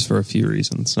this is for a few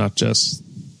reasons, not just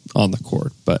on the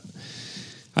court, but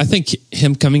I think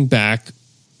him coming back,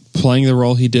 playing the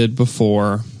role he did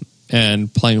before,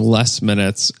 and playing less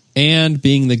minutes, and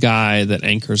being the guy that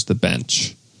anchors the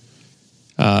bench.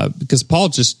 Because Paul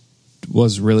just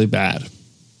was really bad.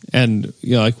 And,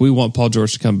 we want Paul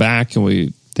George to come back, and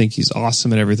we think he's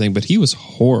awesome and everything, but he was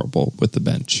horrible with the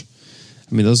bench.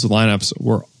 I mean, those lineups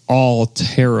were all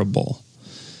terrible.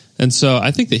 And so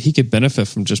I think that he could benefit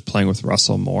from just playing with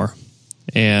Russell more.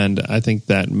 And I think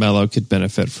that Melo could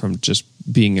benefit from just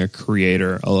being a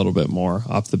creator a little bit more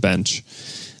off the bench.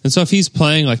 And so if he's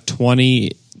playing like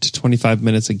 20 to 25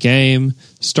 minutes a game,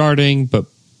 starting, but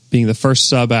being the first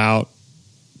sub out,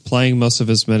 playing most of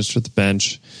his minutes with the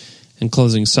bench, and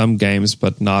closing some games,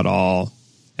 but not all.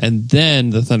 And then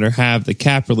the Thunder have the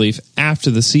cap relief after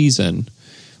the season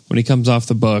when he comes off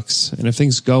the books. And if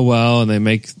things go well and they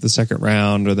make the second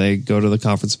round, or they go to the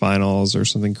conference finals or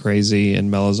something crazy, and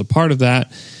Melo's a part of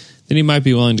that, then he might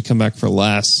be willing to come back for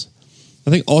less. I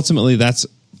think ultimately that's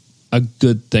a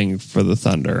good thing for the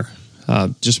Thunder,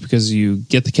 just because you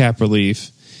get the cap relief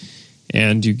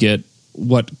and you get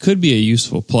what could be a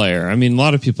useful player. I mean, a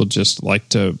lot of people just like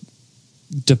to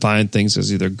define things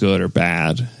as either good or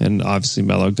bad, and obviously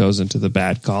Melo goes into the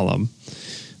bad column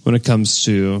when it comes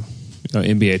to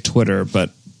NBA Twitter, but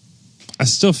I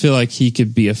still feel like he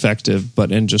could be effective,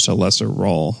 but in just a lesser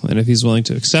role. And if he's willing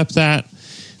to accept that,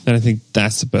 then I think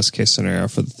that's the best case scenario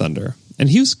for the Thunder. And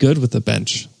he was good with the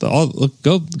bench. Go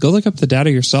look up the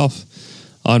data yourself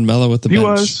on Melo with the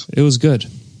bench. It was good.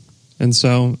 And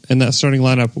so, and that starting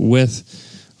lineup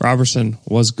with Robertson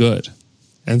was good.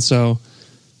 And so,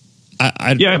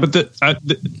 but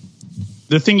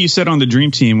the thing you said on the Dream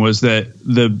Team was that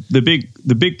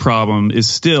the big problem is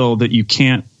still that you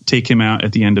can't take him out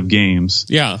at the end of games.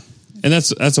 Yeah, and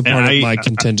that's a part of my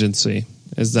contingency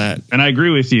is that. And I agree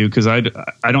with you, because I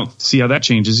don't see how that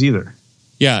changes either.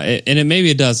 Yeah, and maybe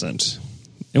it doesn't.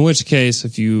 In which case,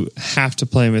 if you have to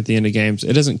play him at the end of games,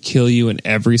 it doesn't kill you in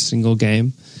every single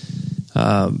game.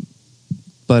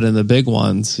 But in the big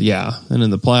ones, yeah. And in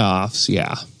the playoffs,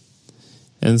 yeah.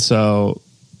 And so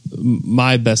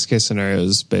my best case scenario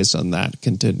is based on that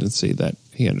contingency, that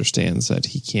he understands that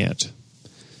he can't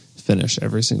finish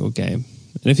every single game.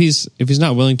 And if he's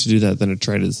not willing to do that, then a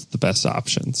trade is the best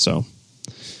option. So,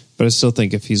 but I still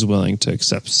think if he's willing to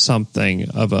accept something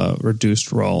of a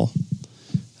reduced role,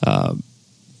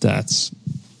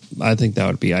 I think that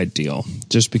would be ideal,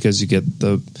 just because you get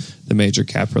the major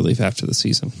cap relief after the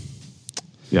season.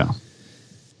 Yeah.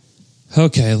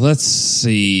 Okay, let's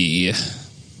see.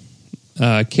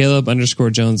 Caleb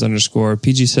 _Jones_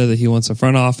 PG said that he wants a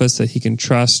front office that he can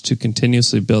trust to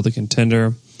continuously build a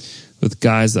contender with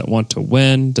guys that want to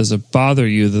win. Does it bother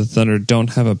you that the Thunder don't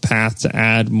have a path to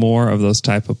add more of those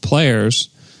type of players,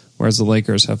 whereas the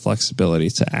Lakers have flexibility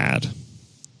to add?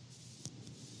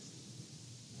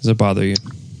 Does it bother you?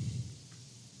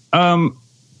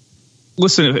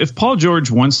 Listen, if Paul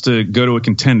George wants to go to a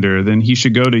contender, then he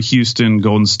should go to Houston,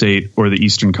 Golden State, or the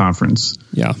Eastern Conference.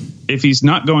 Yeah. If he's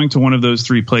not going to one of those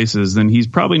three places, then he's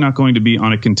probably not going to be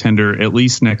on a contender at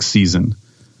least next season.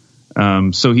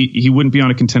 So he wouldn't be on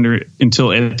a contender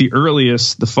until at the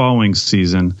earliest the following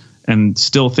season, and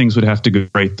still things would have to go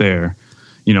right there.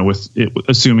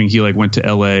 Assuming he went to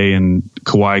LA and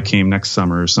Kawhi came next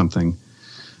summer or something.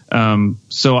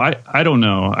 So I don't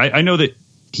know. I know that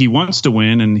he wants to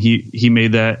win, and he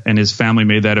made that, and his family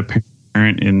made that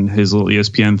in his little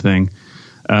ESPN thing.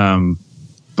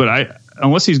 But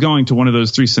unless he's going to one of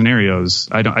those three scenarios,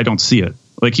 I don't see it.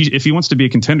 Like if he wants to be a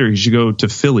contender, he should go to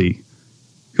Philly,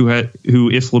 who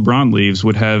if LeBron leaves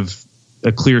would have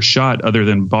a clear shot other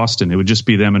than Boston. It would just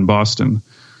be them in Boston.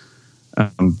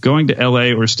 Going to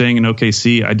LA or staying in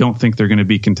OKC, I don't think they're going to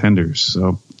be contenders.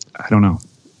 So I don't know.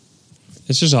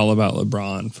 It's just all about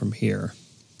LeBron from here.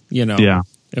 Yeah.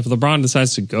 If LeBron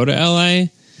decides to go to LA,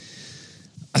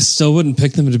 I still wouldn't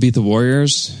pick them to beat the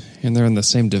Warriors, and they're in the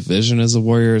same division as the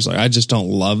Warriors. Like, I just don't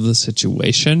love the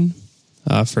situation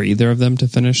for either of them to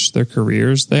finish their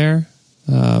careers there.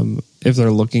 If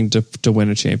they're looking to win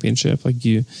a championship, I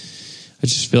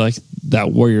just feel like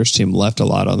that Warriors team left a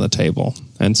lot on the table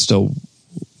and still,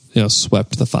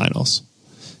 swept the finals.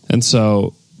 And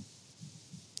so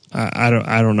I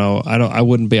don't know. I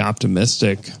wouldn't be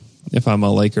optimistic if I'm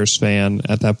a Lakers fan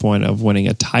at that point of winning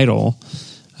a title.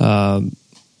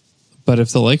 But if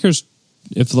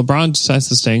LeBron decides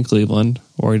to stay in Cleveland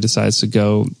or he decides to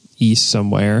go east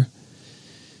somewhere,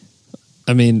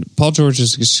 I mean, Paul George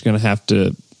is just going to have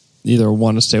to either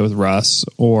want to stay with Russ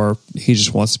or he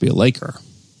just wants to be a Laker.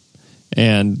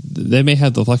 And they may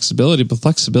have the flexibility, but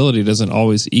flexibility doesn't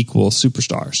always equal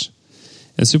superstars.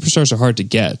 And superstars are hard to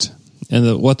get.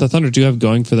 And what the Thunder do have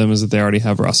going for them is that they already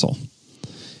have Russell.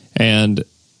 And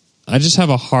I just have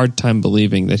a hard time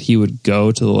believing that he would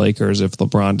go to the Lakers if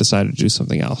LeBron decided to do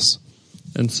something else.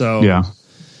 And so, yeah,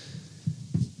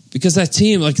 because that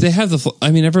team, like they have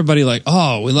everybody like,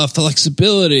 oh, we love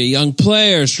flexibility, young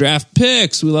players, draft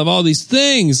picks. We love all these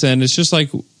things. And it's just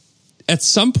like, at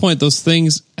some point, those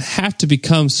things have to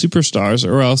become superstars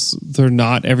or else they're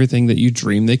not everything that you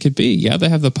dream they could be. Yeah, they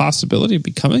have the possibility of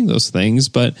becoming those things,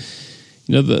 but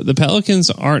the Pelicans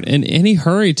aren't in any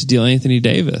hurry to deal Anthony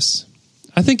Davis.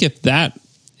 I think if that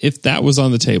was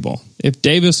on the table, if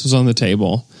Davis was on the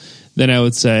table, then I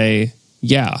would say,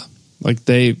 yeah, like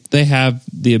they have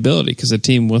the ability, because a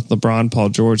team with LeBron, Paul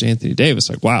George, Anthony Davis,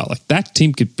 like, wow, like that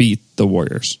team could beat the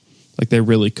Warriors. Like they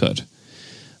really could.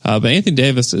 But Anthony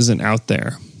Davis isn't out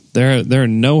there. They're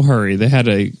in no hurry. They had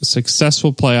a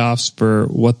successful playoffs for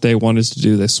what they wanted to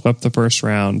do. They swept the first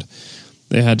round.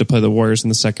 They had to play the Warriors in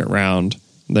the second round.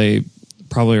 They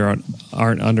probably aren't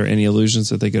under any illusions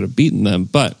that they could have beaten them,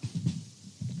 but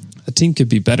a team could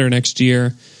be better next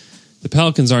year. The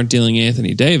Pelicans aren't dealing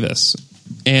Anthony Davis,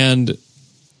 and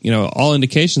all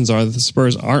indications are that the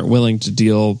Spurs aren't willing to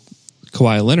deal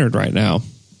Kawhi Leonard right now.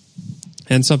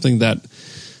 And something that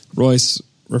Royce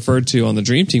referred to on the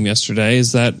Dream Team yesterday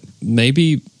is that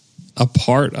maybe a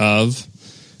part of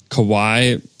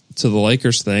Kawhi to the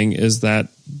Lakers thing is that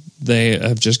they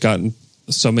have just gotten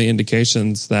so many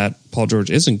indications that Paul George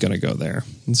isn't going to go there.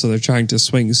 And so they're trying to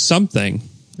swing something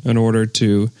in order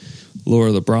to lure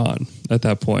LeBron at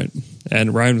that point.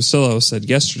 And Ryan Russillo said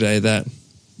yesterday that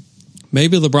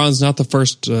maybe LeBron's not the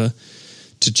first to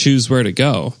choose where to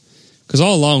go. Because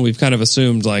all along we've kind of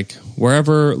assumed like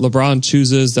wherever LeBron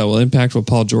chooses, that will impact what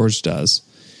Paul George does.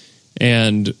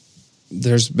 And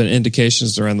there's been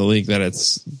indications around the league that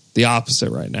it's the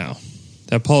opposite right now.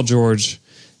 That Paul George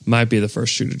might be the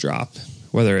first shoe to drop,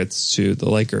 whether it's to the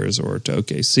Lakers or to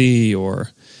OKC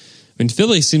or... I mean,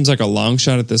 Philly seems like a long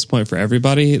shot at this point for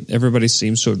everybody. Everybody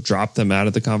seems to have dropped them out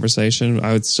of the conversation.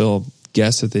 I would still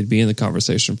guess that they'd be in the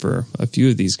conversation for a few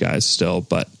of these guys still,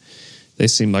 but they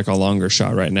seem like a longer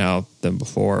shot right now than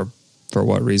before. For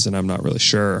what reason, I'm not really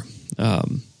sure.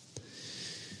 But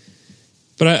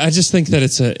I just think that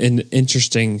it's an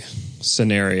interesting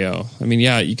scenario. I mean,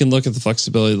 yeah, you can look at the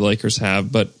flexibility the Lakers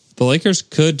have, but the Lakers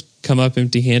could come up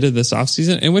empty-handed this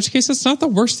offseason, in which case it's not the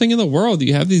worst thing in the world.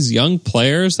 You have these young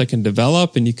players that can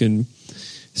develop and you can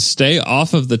stay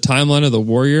off of the timeline of the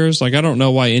Warriors. Like, I don't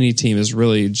know why any team is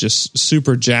really just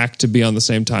super jacked to be on the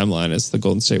same timeline as the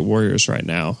Golden State Warriors right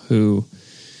now, who,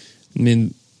 I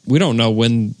mean, we don't know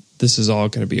when this is all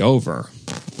going to be over.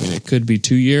 I mean, it could be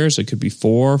 2 years, it could be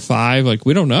 4 or 5. Like,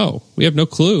 we don't know. We have no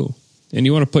clue. And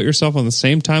you want to put yourself on the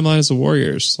same timeline as the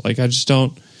Warriors. Like, I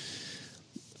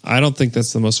don't think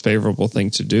that's the most favorable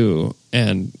thing to do.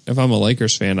 And if I'm a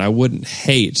Lakers fan, I wouldn't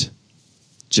hate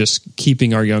just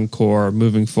keeping our young core,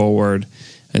 moving forward,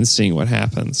 and seeing what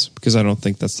happens, because I don't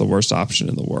think that's the worst option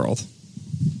in the world.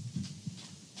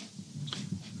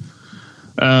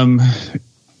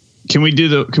 Can we do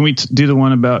the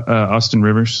one about Austin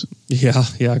Rivers? Yeah,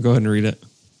 go ahead and read it.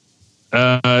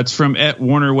 It's from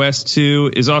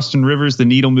 @WarnerWest2. Is Austin Rivers the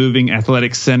needle-moving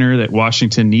athletic center that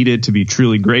Washington needed to be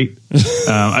truly great?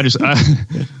 That's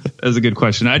a good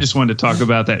question. I just wanted to talk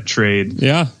about that trade.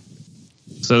 Yeah.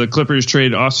 So the Clippers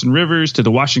traded Austin Rivers to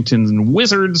the Washington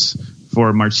Wizards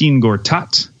for Marcin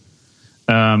Gortat.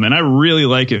 And I really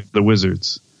like it for the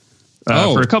Wizards.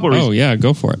 For a couple of reasons. Oh, yeah,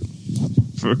 go for it.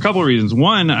 For a couple of reasons.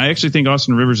 One, I actually think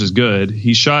Austin Rivers is good.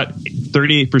 He shot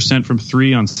 38% from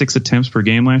 3 on 6 attempts per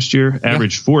game last year,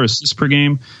 averaged 4 assists per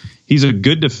game. He's a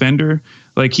good defender.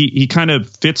 Like he kind of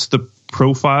fits the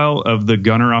profile of the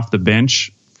gunner off the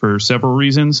bench for several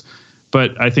reasons.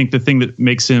 But I think the thing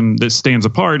that stands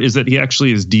apart is that he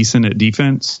actually is decent at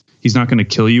defense. He's not going to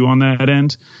kill you on that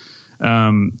end.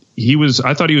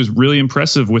 I thought he was really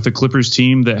impressive with a Clippers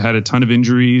team that had a ton of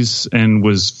injuries and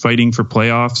was fighting for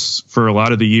playoffs for a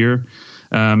lot of the year.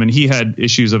 And he had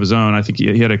issues of his own. I think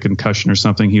he had a concussion or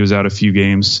something. He was out a few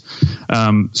games.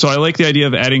 So I like the idea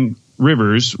of adding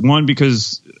Rivers, one,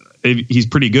 because he's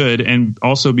pretty good, and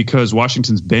also because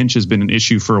Washington's bench has been an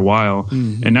issue for a while.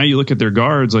 Mm-hmm. And now you look at their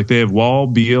guards, like they have Wall,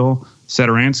 Beal,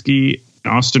 Satoransky,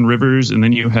 Austin Rivers, and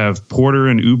then you have Porter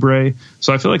and Oubre.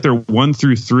 So I feel like their 1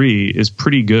 through 3 is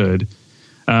pretty good.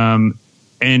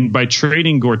 And by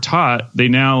trading Gortat, they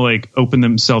now open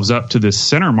themselves up to this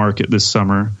center market this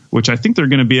summer, which I think they're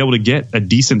going to be able to get a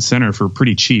decent center for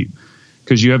pretty cheap.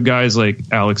 Because you have guys like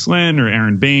Alex Len or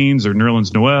Aaron Baines or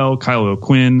Nerlens Noel, Kyle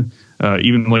O'Quinn,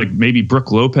 even maybe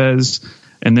Brook Lopez.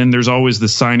 And then there's always the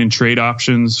sign and trade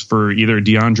options for either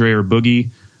DeAndre or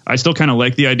Boogie. I still kind of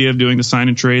like the idea of doing the sign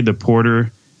and trade, the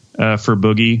Porter for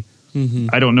Boogie. Mm-hmm.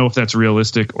 I don't know if that's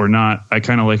realistic or not. I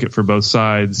kind of like it for both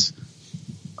sides,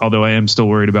 although I am still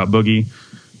worried about Boogie.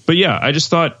 But yeah, I just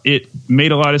thought it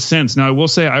made a lot of sense. Now, I will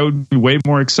say I would be way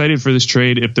more excited for this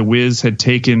trade if the Wiz had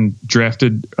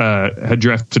drafted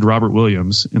Robert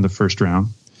Williams in the first round.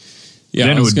 Yeah,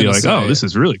 then it would be oh, this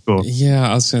is really cool. Yeah,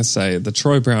 I was going to say the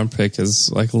Troy Brown pick is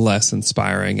less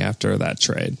inspiring after that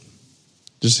trade.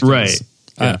 Just because, right.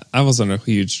 Yeah. I wasn't a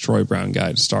huge Troy Brown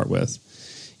guy to start with.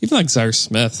 Even Zaire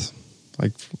Smith. Why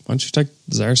don't you take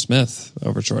Zaire Smith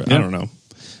over Troy? Yeah. I don't know.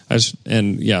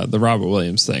 The Robert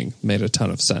Williams thing made a ton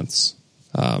of sense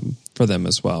for them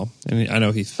as well. And I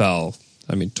know he fell.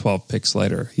 12 picks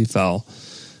later, he fell,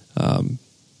 and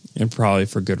probably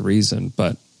for good reason.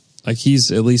 But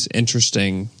he's at least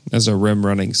interesting as a rim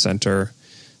running center,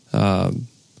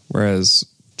 whereas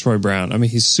Troy Brown,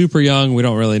 he's super young. We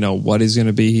don't really know what he's going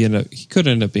to be. He could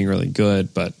end up being really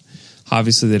good, but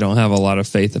obviously they don't have a lot of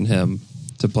faith in him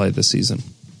to play this season.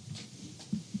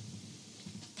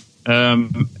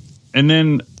 And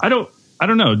then I don't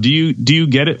know. Do you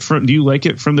get it do you like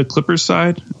it from the Clippers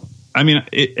side?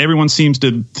 Everyone seems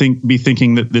to be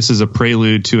thinking that this is a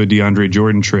prelude to a DeAndre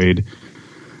Jordan trade.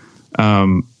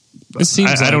 It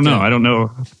seems I don't know. I don't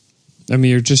know.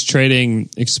 You're just trading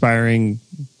expiring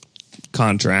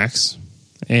contracts,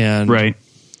 and right.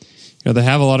 They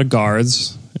have a lot of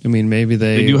guards. Maybe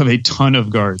they do have a ton of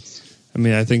guards.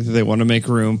 I think that they want to make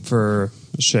room for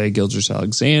Shai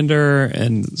Gilgeous-Alexander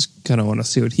and kind of want to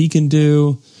see what he can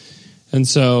do. And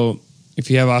so if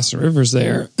you have Austin Rivers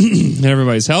there and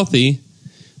everybody's healthy,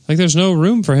 there's no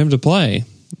room for him to play.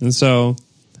 And so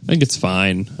I think it's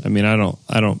fine. I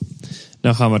don't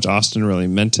know how much Austin really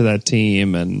meant to that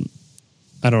team, and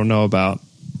I don't know about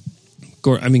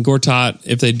Gortat.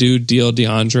 If they do deal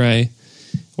DeAndre,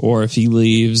 or if he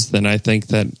leaves, then I think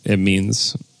that it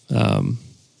means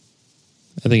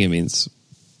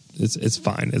it's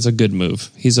fine. It's a good move.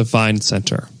 He's a fine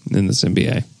center in this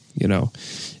NBA.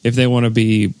 If they want to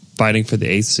be fighting for the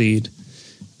 8th seed,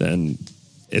 then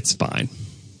it's fine.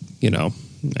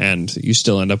 And you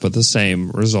still end up with the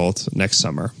same result next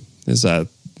summer, is that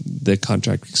the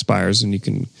contract expires and you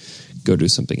can go do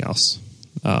something else.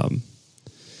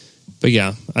 But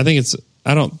yeah, I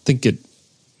don't think it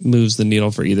moves the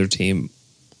needle for either team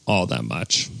all that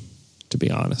much, to be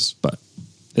honest. But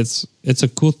it's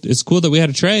cool that we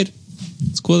had a trade.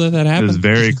 It's cool that happened. It was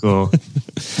very cool.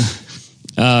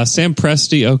 Sam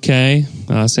Presti, okay.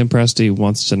 Sam Presti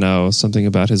wants to know something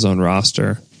about his own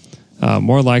roster.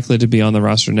 More likely to be on the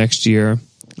roster next year,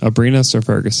 Abrines or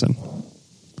Ferguson?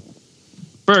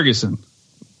 Ferguson.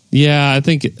 Yeah, I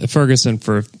think Ferguson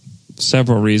for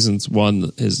several reasons.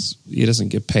 One is he doesn't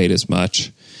get paid as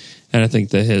much, and I think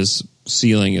that his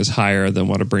ceiling is higher than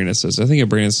what Abrines is. I think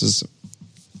Abrines is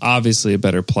obviously a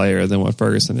better player than what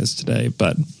Ferguson is today,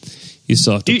 but you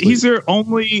still have to. He's their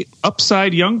only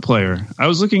upside young player. I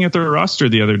was looking at their roster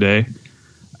the other day.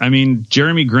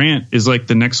 Jeremy Grant is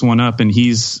the next one up, and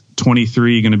he's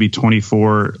 23, going to be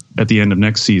 24 at the end of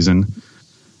next season.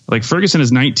 Ferguson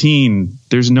is 19.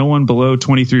 There's no one below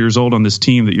 23 years old on this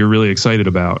team that you're really excited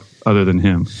about other than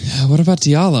him. Yeah, what about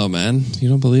Diallo, man? You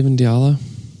don't believe in Diallo?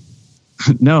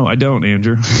 No, I don't,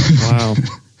 Andrew. Wow.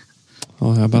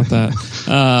 Oh, how about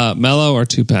that? Melo or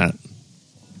Tupat?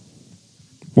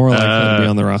 More likely to be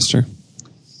on the roster.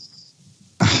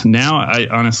 Now, I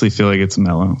honestly feel like it's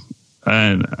Melo.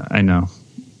 And I know.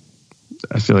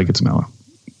 I feel like it's Melo.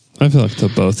 I feel like they'll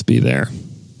both be there.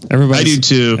 I do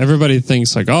too. Everybody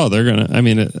thinks like, oh, they're going to, I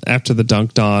mean, after the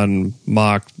Dunked On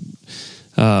mock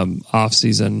off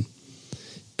season,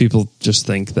 people just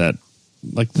think that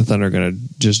like the Thunder are going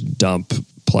to just dump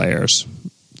players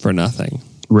for nothing.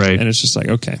 Right. And it's just like,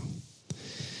 okay.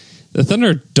 The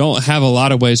Thunder don't have a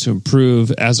lot of ways to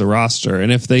improve as a roster.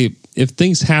 And if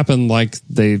things happen like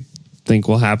they think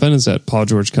will happen, is that Paul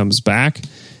George comes back,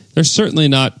 they're certainly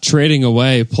not trading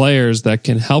away players that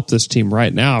can help this team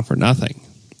right now for nothing.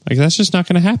 Like, that's just not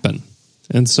going to happen.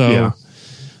 And so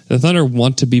the Thunder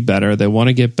want to be better. They want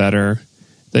to get better.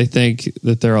 They think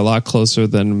that they're a lot closer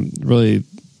than really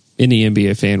any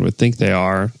NBA fan would think they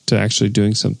are to actually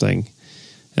doing something.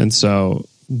 And so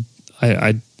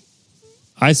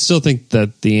I still think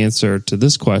that the answer to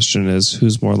this question is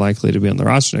who's more likely to be on the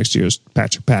roster next year is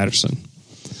Patrick Patterson.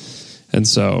 And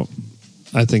so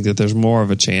I think that there's more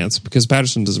of a chance because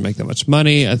Patterson doesn't make that much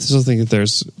money. I still think that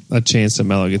there's a chance that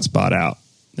Melo gets bought out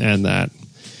and that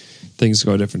things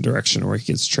go a different direction where he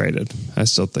gets traded. I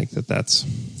still think that that's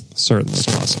certainly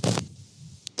possible.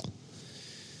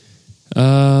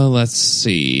 Let's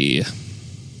see.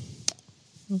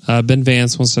 Ben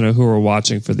Vance wants to know who we're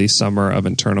watching for the summer of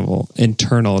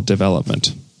internal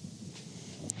development.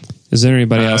 Is there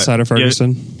anybody outside of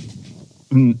Ferguson?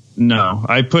 No.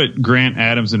 I put Grant,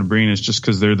 Adams, and Abrinas just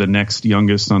because they're the next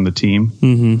youngest on the team.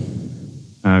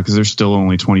 Because they're still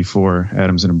only 24,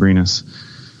 Adams and Abrinas.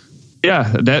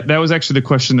 Yeah, that was actually the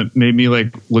question that made me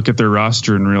like look at their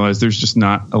roster and realize there's just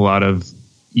not a lot of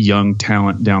young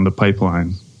talent down the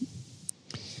pipeline.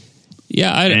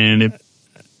 Yeah, I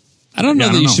don't know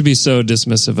that you should be so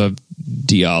dismissive of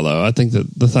Diallo. I think that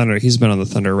the Thunder, he's been on the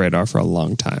Thunder radar for a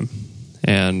long time.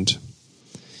 And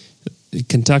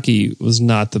Kentucky was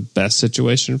not the best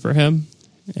situation for him.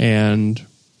 And,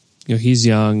 you know, he's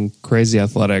young, crazy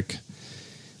athletic.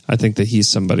 I think that he's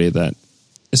somebody that,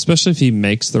 especially if he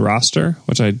makes the roster,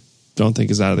 which I don't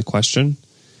think is out of the question,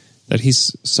 that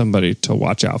he's somebody to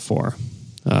watch out for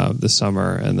this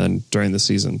summer and then during the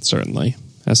season, certainly,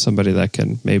 as somebody that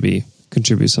can maybe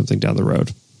contribute something down the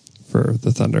road for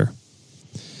the Thunder.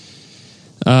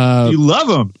 You love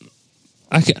him.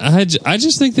 I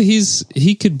just think that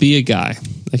he could be a guy.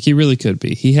 Like, he really could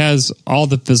be. He has all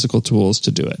the physical tools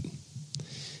to do it.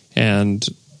 And,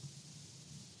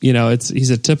 you know, he's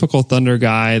a typical Thunder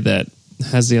guy that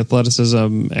has the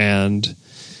athleticism and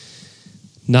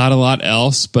not a lot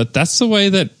else, but that's the way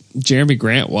that Jeremy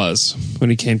Grant was when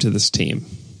he came to this team.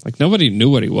 Like, nobody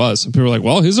knew what he was. Some people were like,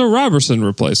 well, he's a Robertson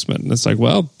replacement. And it's like,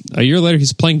 well, a year later,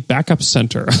 he's playing backup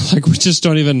center. Like, we just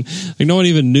don't even, like, no one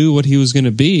even knew what he was going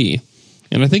to be.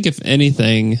 And I think, if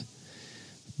anything,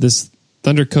 this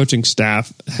Thunder coaching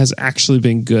staff has actually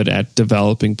been good at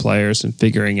developing players and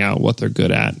figuring out what they're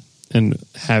good at and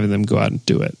having them go out and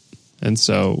do it. And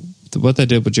so what they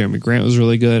did with Jeremy Grant was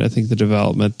really good. I think the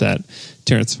development that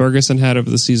Terrence Ferguson had over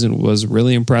the season was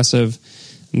really impressive.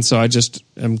 And so I just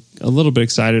am a little bit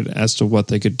excited as to what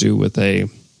they could do with a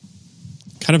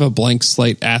kind of a blank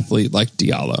slate athlete like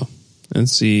Diallo and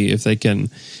see if they can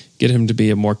get him to be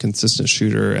a more consistent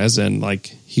shooter, as in like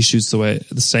he shoots the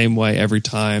same way every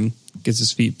time, gets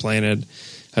his feet planted,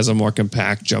 has a more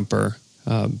compact jumper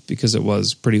because it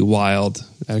was pretty wild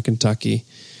at Kentucky.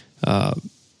 I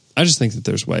just think that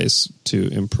there's ways to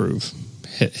improve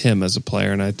him as a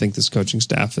player, and I think this coaching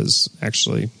staff is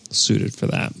actually suited for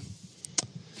that.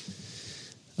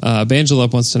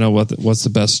 Banjalop wants to know what's the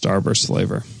best Starburst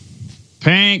flavor.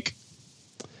 Pink.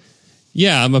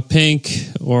 Yeah, I'm a pink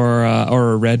or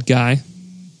a red guy.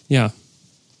 Yeah.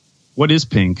 What is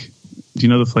pink? Do you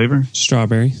know the flavor?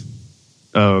 Strawberry.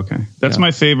 Oh, okay. That's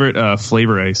my favorite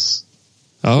Flavor Ice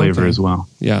flavor as well.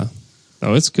 Yeah.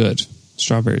 Oh, it's good.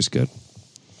 Strawberry's good.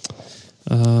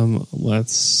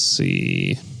 Let's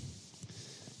see.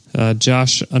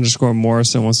 Josh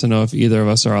 _Morrison wants to know if either of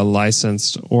us are a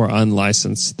licensed or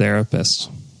unlicensed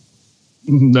therapist.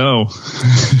 No.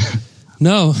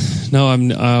 No,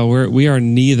 we are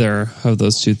neither of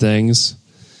those two things.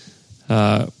 We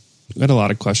had a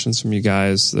lot of questions from you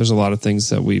guys. There's a lot of things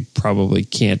that we probably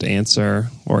can't answer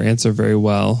or answer very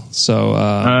well.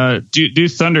 So do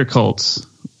Thunder Cults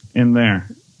in there.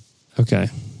 Okay.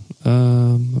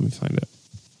 Let me find it.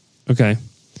 Okay.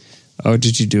 Oh,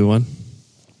 did you do one?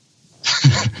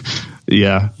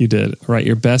 Yeah. You did. Write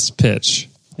your best pitch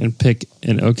and pick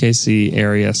an OKC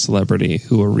area celebrity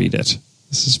who will read it.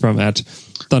 This is from at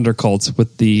Thunder Cults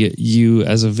with the U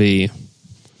as a V.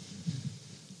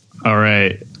 All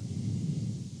right.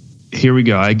 Here we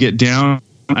go. I get down.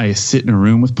 I sit in a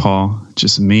room with Paul,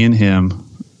 just me and him.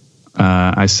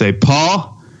 I say,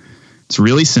 Paul, It's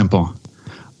really simple.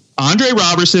 Andre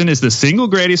Robertson is the single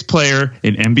greatest player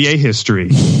in NBA history.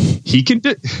 He can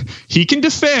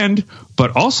defend,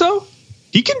 but also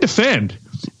he can defend.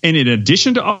 And in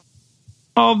addition to all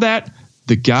of that,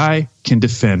 the guy can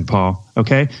defend, Paul.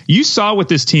 Okay? You saw what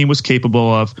this team was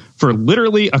capable of for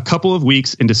literally a couple of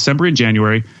weeks in December and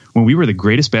January when we were the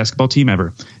greatest basketball team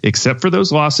ever, except for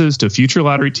those losses to future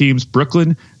lottery teams,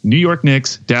 Brooklyn, New York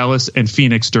Knicks, Dallas, and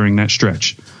Phoenix during that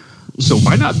stretch. So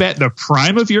why not bet the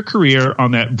prime of your career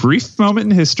on that brief moment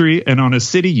in history and on a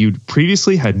city you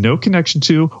previously had no connection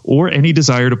to or any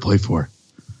desire to play for?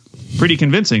 Pretty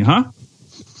convincing, huh?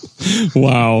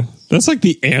 Wow. That's like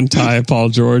the anti-Paul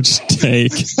George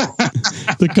take.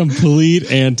 The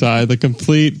complete anti, the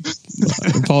complete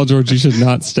Paul George, you should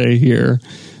not stay here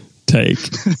take.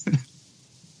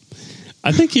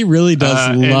 I think he really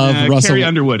does love Russell. Carrie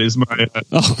Underwood is my...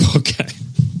 Oh, okay.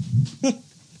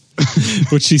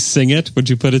 Would she sing it? Would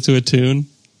you put it to a tune?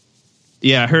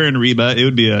 Yeah, her and Reba. It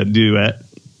would be a duet.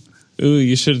 Ooh,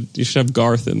 you should have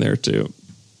Garth in there too.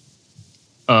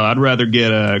 I'd rather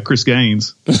get Chris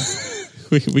Gaines.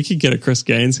 We could get a Chris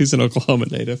Gaines. He's an Oklahoma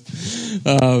native.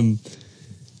 I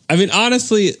mean,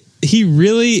 honestly, he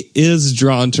really is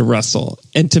drawn to Russell,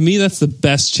 and to me, that's the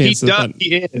best chance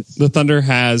the Thunder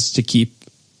has to keep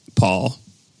Paul.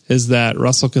 Is that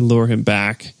Russell can lure him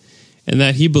back. And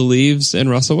that he believes in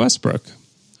Russell Westbrook.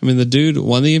 I mean, the dude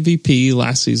won the MVP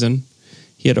last season.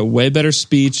 He had a way better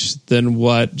speech than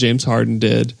what James Harden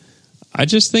did. I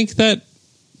just think that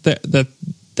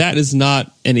is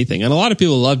not anything. And a lot of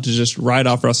people love to just write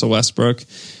off Russell Westbrook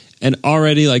and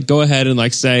already like go ahead and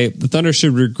like say the Thunder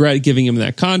should regret giving him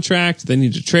that contract. They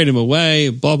need to trade him away,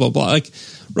 blah, blah, blah. Like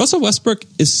Russell Westbrook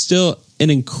is still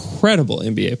an incredible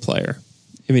NBA player.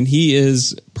 I mean, he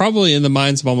is probably in the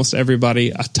minds of almost everybody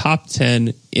a top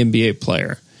 10 NBA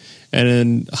player and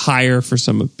then higher for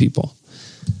some people.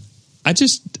 I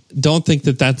just don't think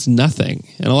that that's nothing.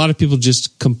 And a lot of people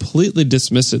just completely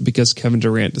dismiss it because Kevin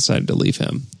Durant decided to leave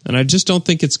him. And I just don't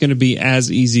think it's going to be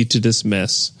as easy to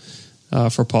dismiss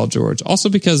for Paul George. Also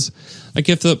because like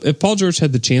if Paul George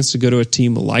had the chance to go to a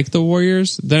team like the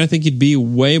Warriors, then I think he'd be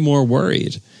way more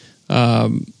worried.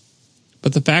 But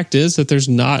the fact is that there's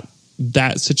not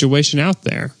that situation out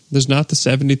there. There's not the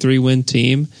 73-win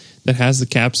team that has the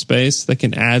cap space that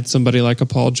can add somebody like a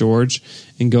Paul George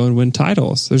and go and win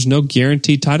titles. There's no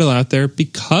guaranteed title out there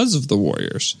because of the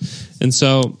Warriors. And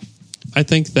so I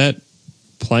think that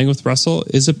playing with Russell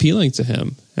is appealing to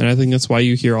him. And I think that's why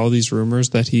you hear all these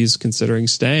rumors that he's considering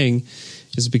staying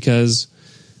is because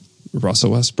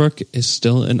Russell Westbrook is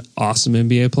still an awesome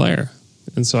NBA player.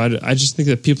 And so I just think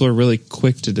that people are really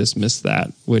quick to dismiss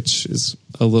that, which is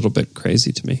a little bit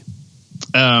crazy to me.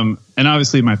 And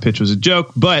obviously my pitch was a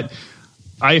joke, but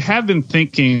I have been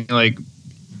thinking like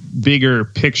bigger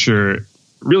picture,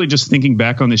 really just thinking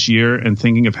back on this year and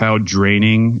thinking of how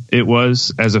draining it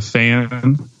was as a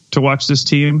fan to watch this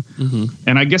team. Mm-hmm.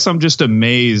 And I guess I'm just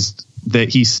amazed that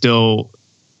he still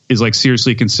is like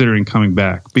seriously considering coming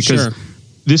back because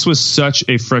this was such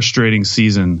a frustrating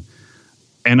season.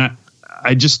 And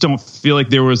I just don't feel like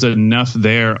there was enough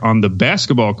there on the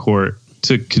basketball court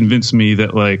to convince me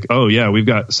that like, oh yeah, we've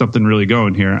got something really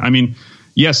going here. I mean,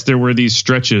 yes, there were these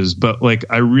stretches, but like,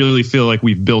 I really feel like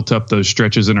we've built up those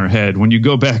stretches in our head. When you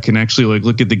go back and actually like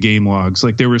look at the game logs,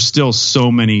 like there were still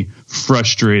so many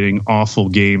frustrating, awful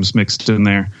games mixed in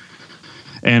there.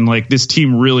 And like this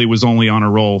team really was only on a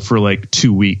roll for like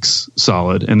 2 weeks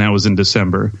solid. And that was in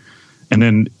December. And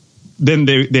then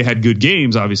they had good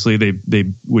games. Obviously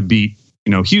they would beat,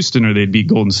 Houston or they'd beat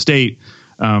Golden State.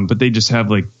 But they just have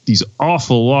like these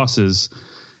awful losses.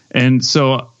 And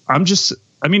so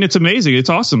it's amazing. It's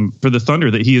awesome for the Thunder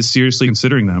that he is seriously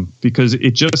considering them because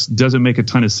it just doesn't make a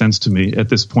ton of sense to me at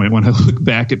this point when I look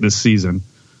back at this season.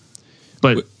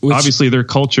 But obviously their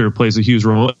culture plays a huge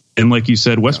role. And like you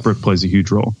said, Westbrook plays a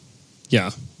huge role.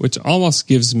 Yeah, which almost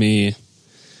gives me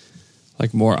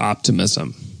like more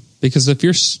optimism because if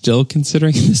you're still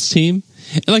considering this team,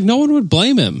 and like no one would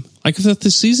blame him. Like if the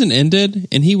season ended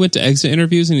and he went to exit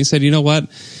interviews and he said, you know what,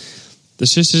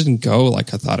 this just didn't go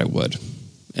like I thought it would.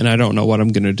 And I don't know what I'm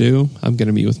going to do. I'm going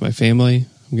to meet with my family.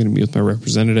 I'm going to meet with my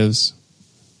representatives.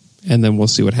 And then we'll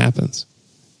see what happens.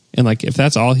 And like, if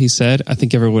that's all he said, I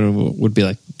think everyone would be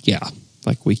like, yeah,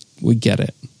 like we get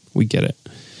it. We get it.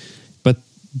 But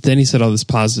then he said all this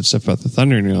positive stuff about the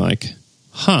Thunder and you're like,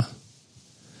 huh,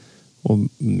 well,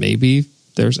 maybe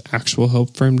there's actual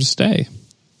hope for him to stay.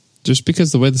 Just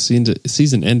because the way the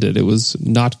season ended, it was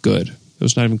not good. It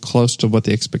was not even close to what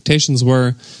the expectations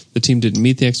were. The team didn't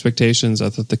meet the expectations.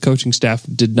 I thought the coaching staff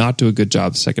did not do a good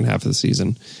job the second half of the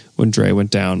season when Dre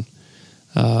went down.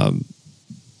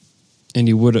 and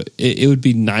it would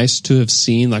be nice to have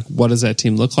seen like what does that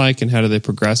team look like and how do they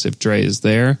progress if Dre is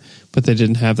there, but they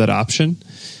didn't have that option.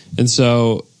 And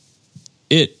so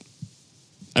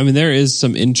there is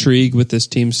some intrigue with this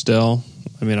team still.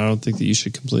 I mean, I don't think that you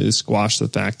should completely squash the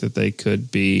fact that they could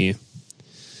be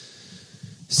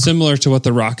similar to what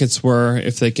the Rockets were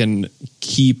if they can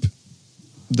keep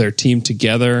their team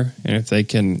together and if they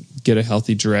can get a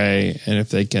healthy Dre and if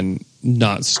they can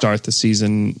not start the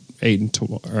season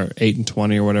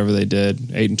 8-20 or whatever they did,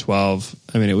 8-12.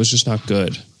 I mean, it was just not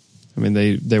good. I mean,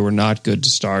 they were not good to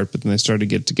start, but then they started to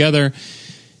get together,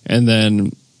 and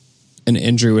then an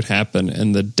injury would happen,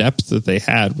 and the depth that they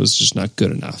had was just not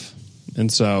good enough.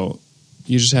 And so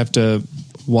you just have to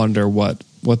wonder what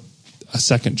a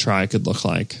second try could look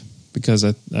like, because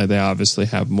they obviously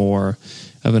have more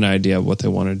of an idea of what they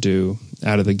want to do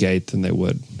out of the gate than they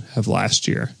would have last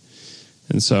year.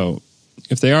 And so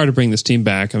if they are to bring this team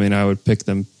back, I mean, I would pick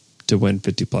them to win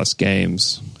 50-plus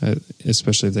games,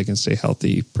 especially if they can stay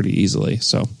healthy pretty easily.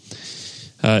 So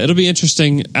it'll be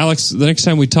interesting. Alex, the next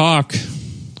time we talk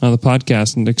on the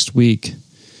podcast next week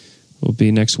will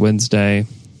be next Wednesday,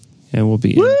 and we'll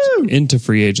be into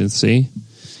free agency.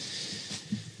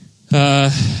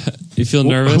 You feel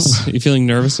nervous? You feeling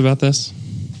nervous about this?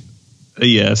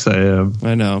 Yes, I am.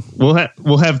 I know. We'll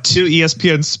have 2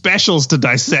 ESPN specials to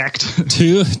dissect.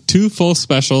 two full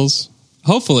specials.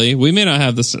 Hopefully, we may not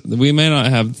have this. We may not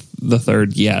have the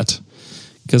third yet,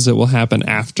 because it will happen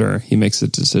after he makes a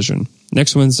decision.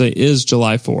 Next Wednesday is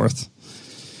July 4th,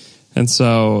 and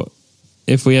so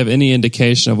if we have any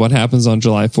indication of what happens on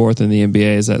July 4th in the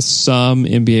NBA, is that some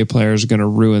NBA players are going to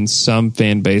ruin some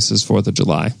fan base's 4th of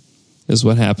July. Is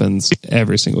what happens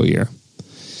every single year.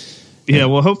 Yeah,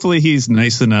 well, hopefully he's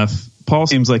nice enough. Paul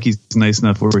seems like he's nice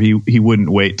enough where he wouldn't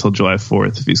wait till July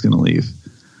 4th if he's going to leave.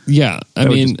 Yeah, that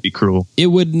would just be cruel. It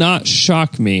would not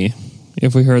shock me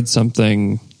if we heard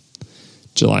something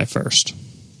July 1st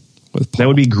with Paul. That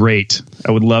would be great.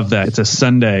 I would love that. It's a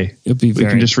Sunday. We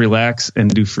can just relax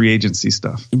and do free agency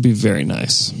stuff. It'd be very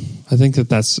nice. I think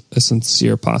that's a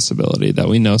sincere possibility that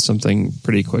we know something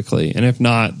pretty quickly. And if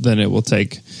not, then it will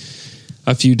take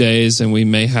a few days, and we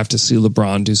may have to see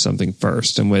LeBron do something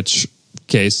first, in which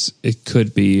case it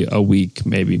could be a week,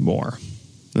 maybe more.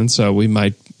 And so we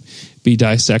might be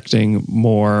dissecting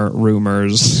more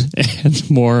rumors and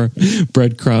more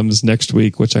breadcrumbs next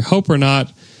week, which I hope we're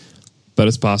not, but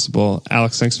it's possible.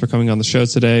 Alex, thanks for coming on the show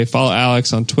today. Follow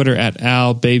Alex on Twitter at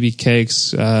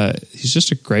AlBabyCakes. He's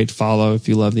just a great follow if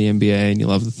you love the NBA and you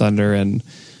love the Thunder, and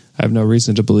I have no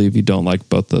reason to believe you don't like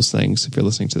both those things if you're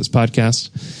listening to this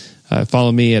podcast.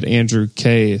 Follow me at Andrew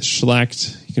K.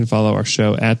 Schlecht. You can follow our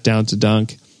show at Down to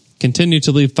Dunk. Continue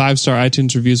to leave 5-star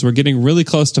iTunes reviews. We're getting really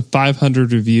close to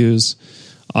 500 reviews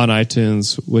on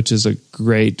iTunes, which is a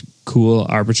great, cool,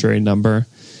 arbitrary number.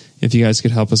 If you guys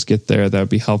could help us get there, that would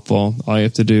be helpful. All you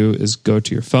have to do is go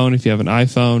to your phone. If you have an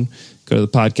iPhone, go to the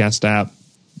podcast app,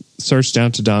 search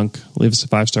Down to Dunk, leave us a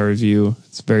 5-star review.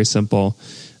 It's very simple.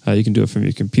 You can do it from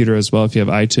your computer as well if you have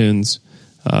iTunes.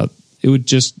 It would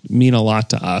just mean a lot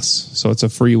to us. So it's a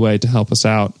free way to help us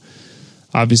out.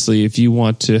 Obviously, if you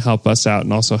want to help us out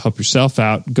and also help yourself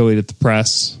out, go eat at the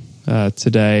Press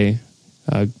today.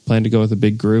 Plan to go with a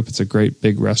big group. It's a great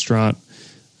big restaurant.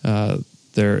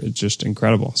 They're just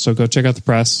incredible. So go check out the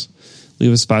Press.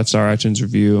 Leave us a 5-star iTunes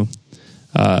review.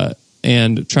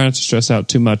 And try not to stress out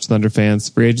too much, Thunder fans.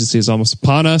 Free agency is almost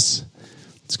upon us.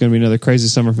 It's going to be another crazy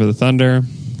summer for the Thunder.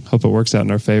 Hope it works out in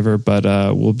our favor, but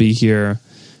we'll be here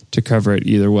to cover it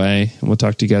either way. And we'll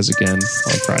talk to you guys again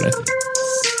on Friday.